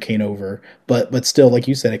Patrick Kane over, but still, like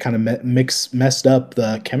you said, it kind of messed up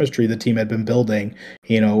the chemistry the team had been building,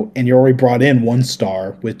 and you already brought in 1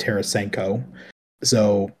 star with Tarasenko.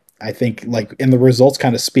 So I think and the results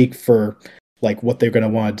kind of speak for what they're going to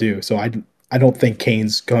want to do. So I don't think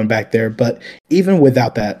Kane's going back there, but even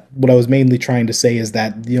without that, what I was mainly trying to say is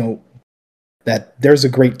that, that there's a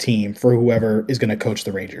great team for whoever is going to coach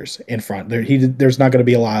the Rangers in front. There's not going to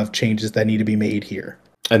be a lot of changes that need to be made here.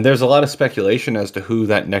 And there's a lot of speculation as to who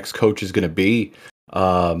that next coach is going to be.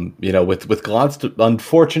 With Gallant's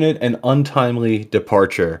unfortunate and untimely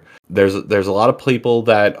departure, there's a lot of people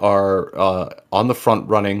that are on the front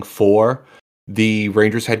running for the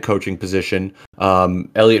Rangers head coaching position.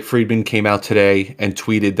 Elliot Friedman came out today and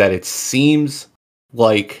tweeted that it seems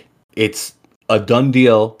like it's a done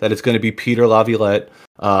deal, that it's going to be Peter Laviolette,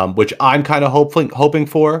 which I'm kind of hoping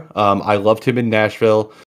for. I loved him in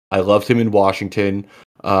Nashville. I loved him in Washington.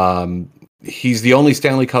 He's the only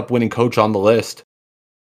Stanley Cup winning coach on the list.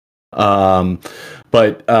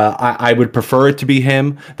 But I would prefer it to be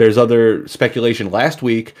him. There's other speculation last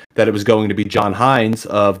week that it was going to be John Hines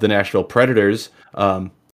of the Nashville Predators.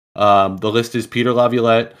 The list is Peter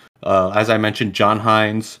Laviolette, as I mentioned, John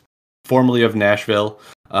Hines, formerly of Nashville.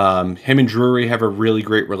 Him and Drury have a really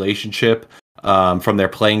great relationship from their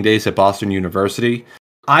playing days at Boston University.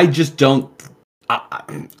 I just don't.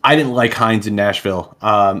 I didn't like Hines in Nashville.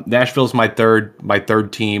 Nashville's my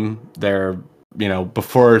third team. They're,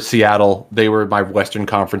 before Seattle, they were my Western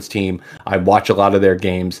Conference team. I watch a lot of their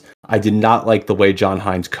games. I did not like the way John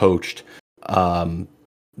Hines coached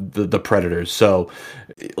the Predators. So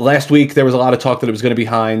last week there was a lot of talk that it was going to be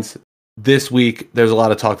Hines. This week, there's a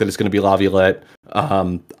lot of talk that it's going to be Laviolette.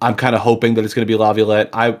 I'm kind of hoping that it's going to be Laviolette.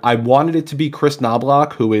 I wanted it to be Chris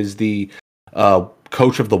Knobloch, who is the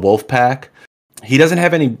coach of the Wolfpack. He doesn't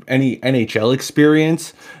have any NHL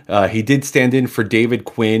experience. He did stand in for David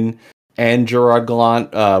Quinn and Gerard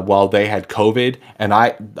Gallant while they had COVID. And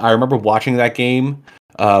I remember watching that game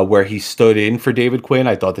where he stood in for David Quinn.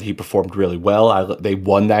 I thought that he performed really well. They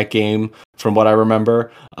won that game from what I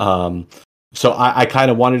remember. So I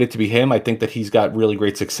kind of wanted it to be him. I think that he's got really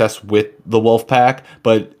great success with the Wolfpack.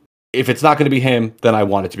 But if it's not going to be him, then I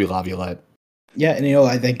want it to be Laviolette. Yeah, and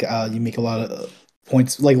I think you make a lot of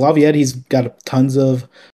points. Like Laviolette, he's got tons of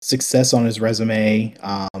success on his resume.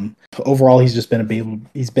 Overall, he's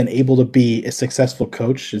been able to be a successful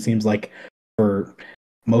coach. It seems like for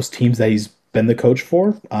most teams that he's been the coach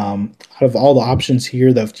for. Out of all the options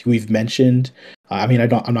here that we've mentioned, I'm not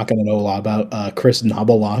going to know a lot about Chris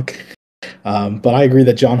Knobloch. But I agree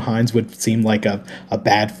that John Hines would seem like a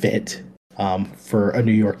bad fit for a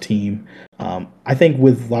New York team. I think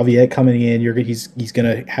with Laviolette coming in, he's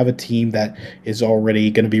going to have a team that is already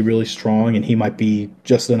going to be really strong, and he might be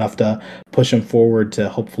just enough to push him forward to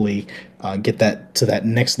hopefully get that to that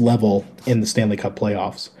next level in the Stanley Cup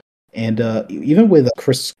playoffs. And even with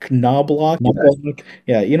Chris Knobloch,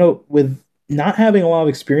 with not having a lot of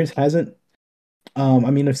experience, hasn't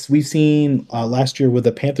if we've seen last year with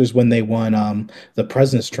the Panthers when they won the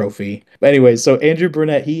President's Trophy. But anyway, so Andrew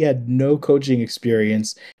Burnett, he had no coaching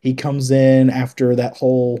experience. He comes in after that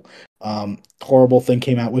whole horrible thing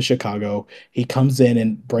came out with Chicago. He comes in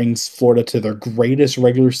and brings Florida to their greatest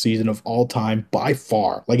regular season of all time by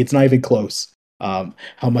far. Like, it's not even close.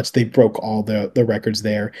 How much they broke all the records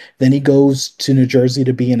there. Then he goes to New Jersey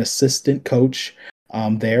to be an assistant coach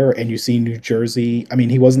there, and you see New Jersey. I mean,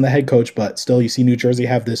 he wasn't the head coach, but still, you see New Jersey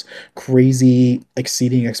have this crazy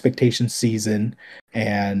exceeding expectations season,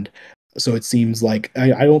 and so it seems like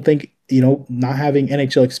I don't think not having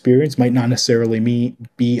NHL experience might not necessarily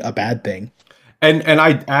be a bad thing. And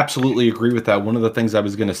I absolutely agree with that. One of the things I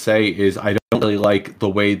was going to say is I don't really like the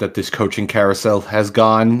way that this coaching carousel has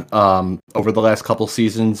gone over the last couple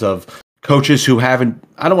seasons of coaches who haven't,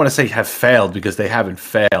 I don't want to say have failed because they haven't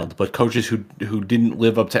failed, but coaches who didn't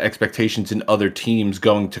live up to expectations in other teams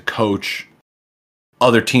going to coach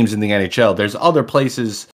other teams in the NHL. There's other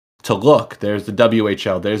places to look. There's the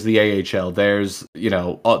WHL, there's the AHL, there's,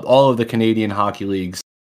 all of the Canadian hockey leagues,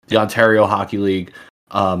 the Ontario Hockey League.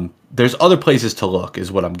 There's other places to look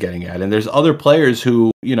is what I'm getting at. And there's other players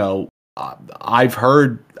who, I've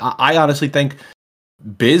heard, I honestly think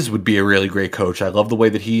Biz would be a really great coach. I love the way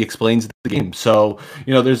that he explains the game. So,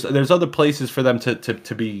 there's other places for them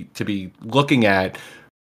to be looking at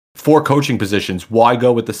for coaching positions. Why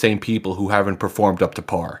go with the same people who haven't performed up to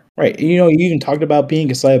par? Right. You even talked about being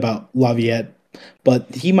excited about Laviolette,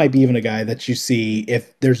 but he might be even a guy that you see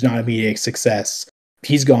if there's not immediate success,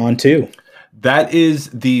 he's gone too. That is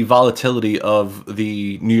the volatility of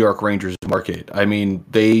the New York Rangers market. I mean,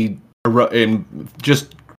 they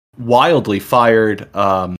just wildly fired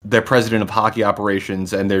their president of hockey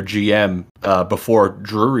operations and their GM before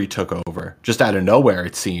Drury took over, just out of nowhere,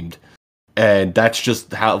 it seemed. And that's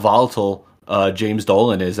just how volatile James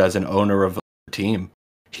Dolan is as an owner of a team.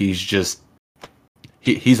 He's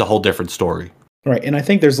a whole different story. Right. And I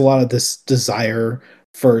think there's a lot of this desire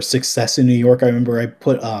for success in New York. I remember I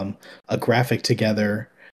put a graphic together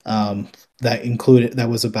that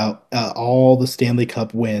was about all the Stanley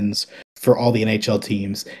Cup wins for all the NHL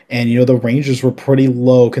teams. And, the Rangers were pretty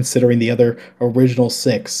low considering the other original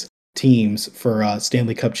 6 teams for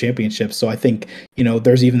Stanley Cup championships. So I think,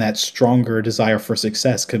 there's even that stronger desire for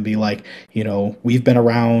success. Could be like, we've been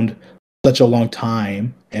around such a long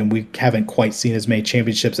time and we haven't quite seen as many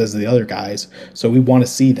championships as the other guys. So we want to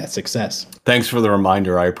see that success. Thanks for the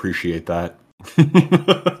reminder. I appreciate that.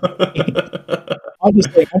 I'm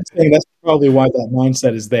saying that's probably why that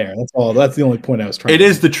mindset is there. That's all. That's the only point I was trying. It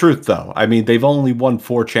is the truth, though. I mean, they've only won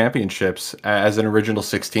 4 championships as an original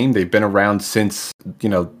 6 team. They've been around since,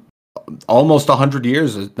 almost 100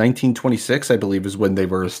 years. 1926, I believe, is when they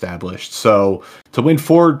were established. So to win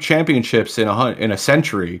 4 championships in a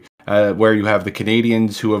century, where you have the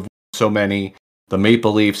Canadians who have won so many, the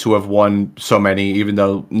Maple Leafs who have won so many, even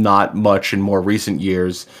though not much in more recent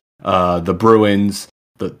years, the Bruins,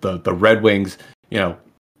 the Red Wings,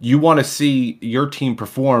 you want to see your team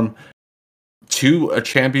perform to a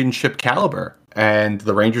championship caliber, and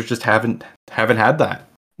the Rangers just haven't had that.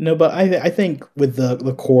 No, but I think with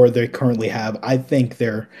the core they currently have, I think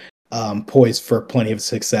they're poised for plenty of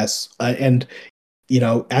success. And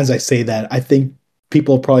as I say that, I think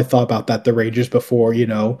people have probably thought about that the Rangers before,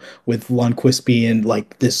 with Lundqvist being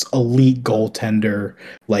like this elite goaltender,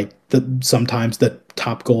 like sometimes the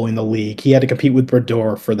top goalie in the league. He had to compete with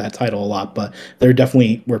Brodeur for that title a lot, but there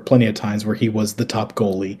definitely were plenty of times where he was the top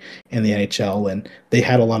goalie in the NHL, and they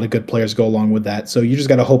had a lot of good players go along with that. So you just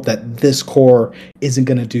got to hope that this core isn't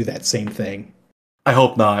going to do that same thing. I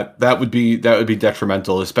hope not. That would be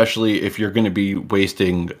detrimental, especially if you're going to be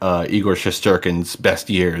wasting Igor Shesterkin's best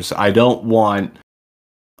years. I don't want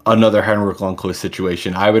another Henrik Lundqvist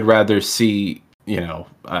situation. I would rather see, I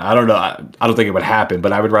don't know. I don't think it would happen,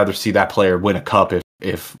 but I would rather see that player win a cup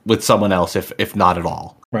if with someone else, if not at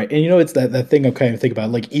all. Right. And it's that thing I'm kind of thinking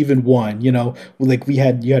about, like even one, like you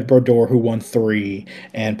had Brodeur who won 3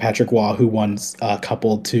 and Patrick Waugh who won a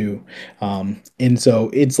couple too. And so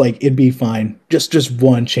it's like it'd be fine. Just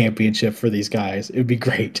one championship for these guys. It'd be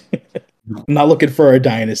great. I'm not looking for a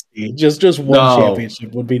dynasty. Just one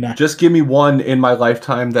championship would be nice. Just give me one in my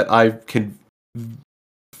lifetime that I can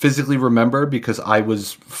physically remember, because I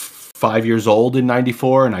was 5 years old in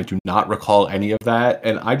 '94 and I do not recall any of that.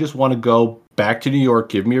 And I just want to go back to New York,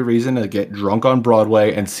 give me a reason to get drunk on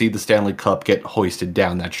Broadway and see the Stanley Cup get hoisted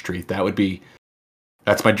down that street.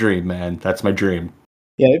 That's my dream, man. That's my dream.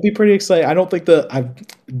 Yeah, it'd be pretty exciting. I don't think I'm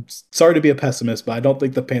sorry to be a pessimist, but I don't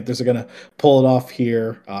think the Panthers are going to pull it off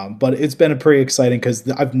here. But it's been a pretty exciting, because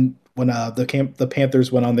when the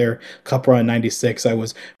Panthers went on their Cup run in '96, I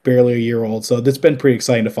was barely a year old. So it's been pretty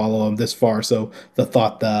exciting to follow them this far. So the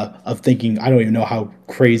thought of thinking, I don't even know how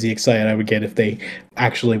crazy excited I would get if they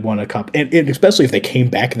actually won a cup, and especially if they came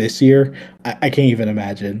back this year. I can't even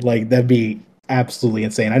imagine. Like, that'd be absolutely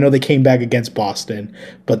insane. I know they came back against Boston,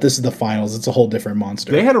 but this is the finals. It's a whole different monster.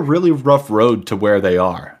 They had a really rough road to where they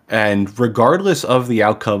are. And regardless of the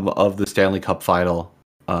outcome of the Stanley Cup final,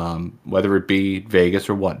 whether it be Vegas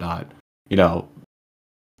or whatnot, you got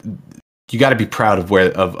to be proud of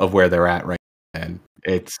where they're at right now. And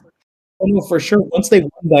it's... Oh, no, for sure. Once they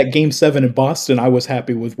won that Game 7 in Boston, I was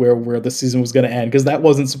happy with where the season was going to end, because that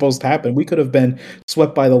wasn't supposed to happen. We could have been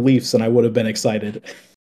swept by the Leafs, and I would have been excited.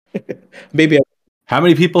 Maybe. How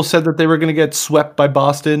many people said that they were going to get swept by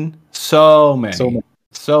Boston? So many.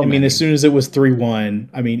 I mean, as soon as it was 3-1,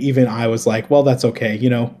 I mean, even I was like, well, that's okay.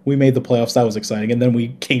 We made the playoffs. That was exciting. And then we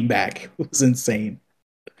came back. It was insane.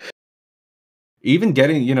 Even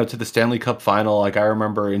getting, to the Stanley Cup final, like I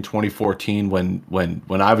remember in 2014 when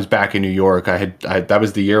I was back in New York, that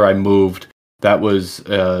was the year I moved. That was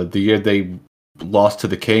the year they lost to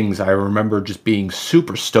the Kings. I remember just being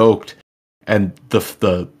super stoked, and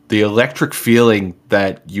the electric feeling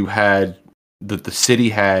that you had, that the city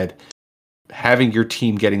had, having your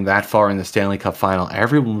team getting that far in the Stanley Cup final.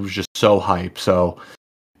 Everyone was just so hyped. So,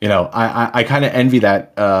 I kind of envy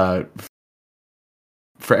that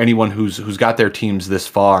for anyone who's got their teams this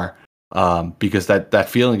far, because that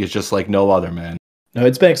feeling is just like no other, man. No,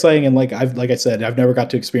 it's been exciting, and like I said, I've never got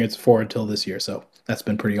to experience it before until this year, so that's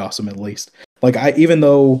been pretty awesome at least. Like, even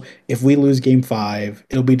though if we lose Game 5,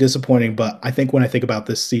 it'll be disappointing, but I think when I think about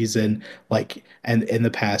this season, like, and in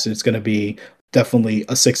the past, it's going to be definitely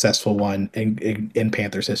a successful one in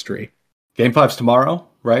Panthers history. Game 5's tomorrow,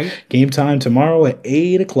 right? Game time tomorrow at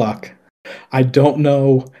 8:00. I don't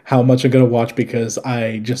know how much I'm going to watch, because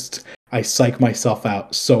I psych myself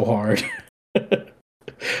out so hard.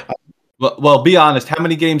 Well, be honest. How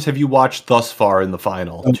many games have you watched thus far in the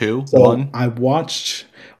final? 2? So 1? I watched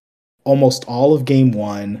almost all of Game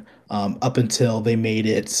 1 up until they made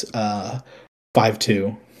it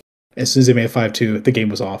 5-2. As soon as they made it 5-2, the game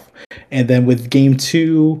was off. And then with Game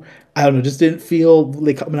 2, I don't know, just didn't feel,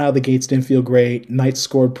 like, coming out of the gates didn't feel great. Knights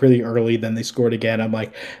scored pretty early, then they scored again. I'm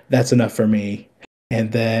like, that's enough for me.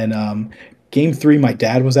 And then Game 3, my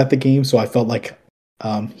dad was at the game, so I felt like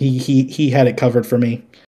he had it covered for me.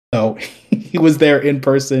 So he was there in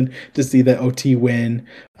person to see the OT win.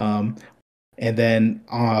 And then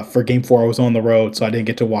for Game 4, I was on the road, so I didn't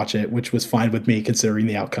get to watch it, which was fine with me considering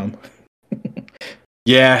the outcome.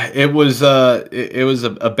 Yeah, it was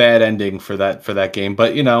a bad ending for that game.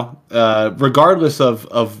 But regardless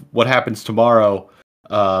of what happens tomorrow,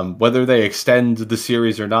 whether they extend the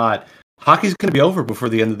series or not, hockey's going to be over before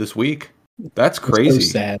the end of this week. That's crazy.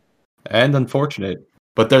 So sad and unfortunate.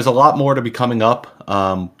 But there's a lot more to be coming up.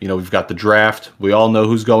 We've got the draft. We all know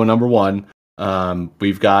who's going number 1.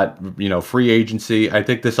 We've got, free agency. I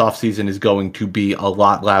think this offseason is going to be a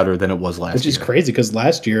lot louder than it was last year. Which is crazy, because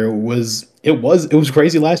last year it was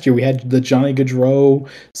crazy last year. We had the Johnny Gaudreau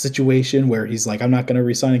situation where he's like, I'm not going to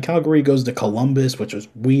resign in Calgary. He goes to Columbus, which was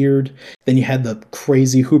weird. Then you had the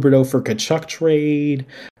crazy Huberdeau for Tkachuk trade,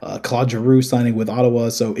 Claude Giroux signing with Ottawa.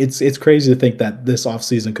 So it's crazy to think that this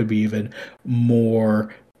offseason could be even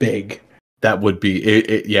more big. That would be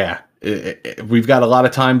it. Yeah, we've got a lot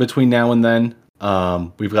of time between now and then.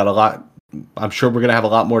 We've got a lot. I'm sure we're gonna have a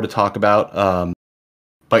lot more to talk about.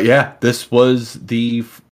 But yeah, this was the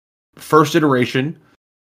first iteration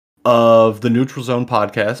of the Neutral Zone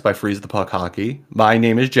podcast by Freeze the Puck Hockey. My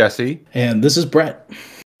name is Jesse, and this is Brett.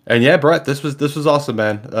 And yeah, Brett, this was awesome,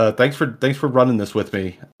 man. Thanks for running this with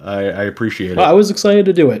me. I appreciate it. Well, I was excited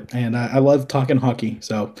to do it, and I love talking hockey,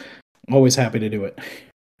 so I'm always happy to do it.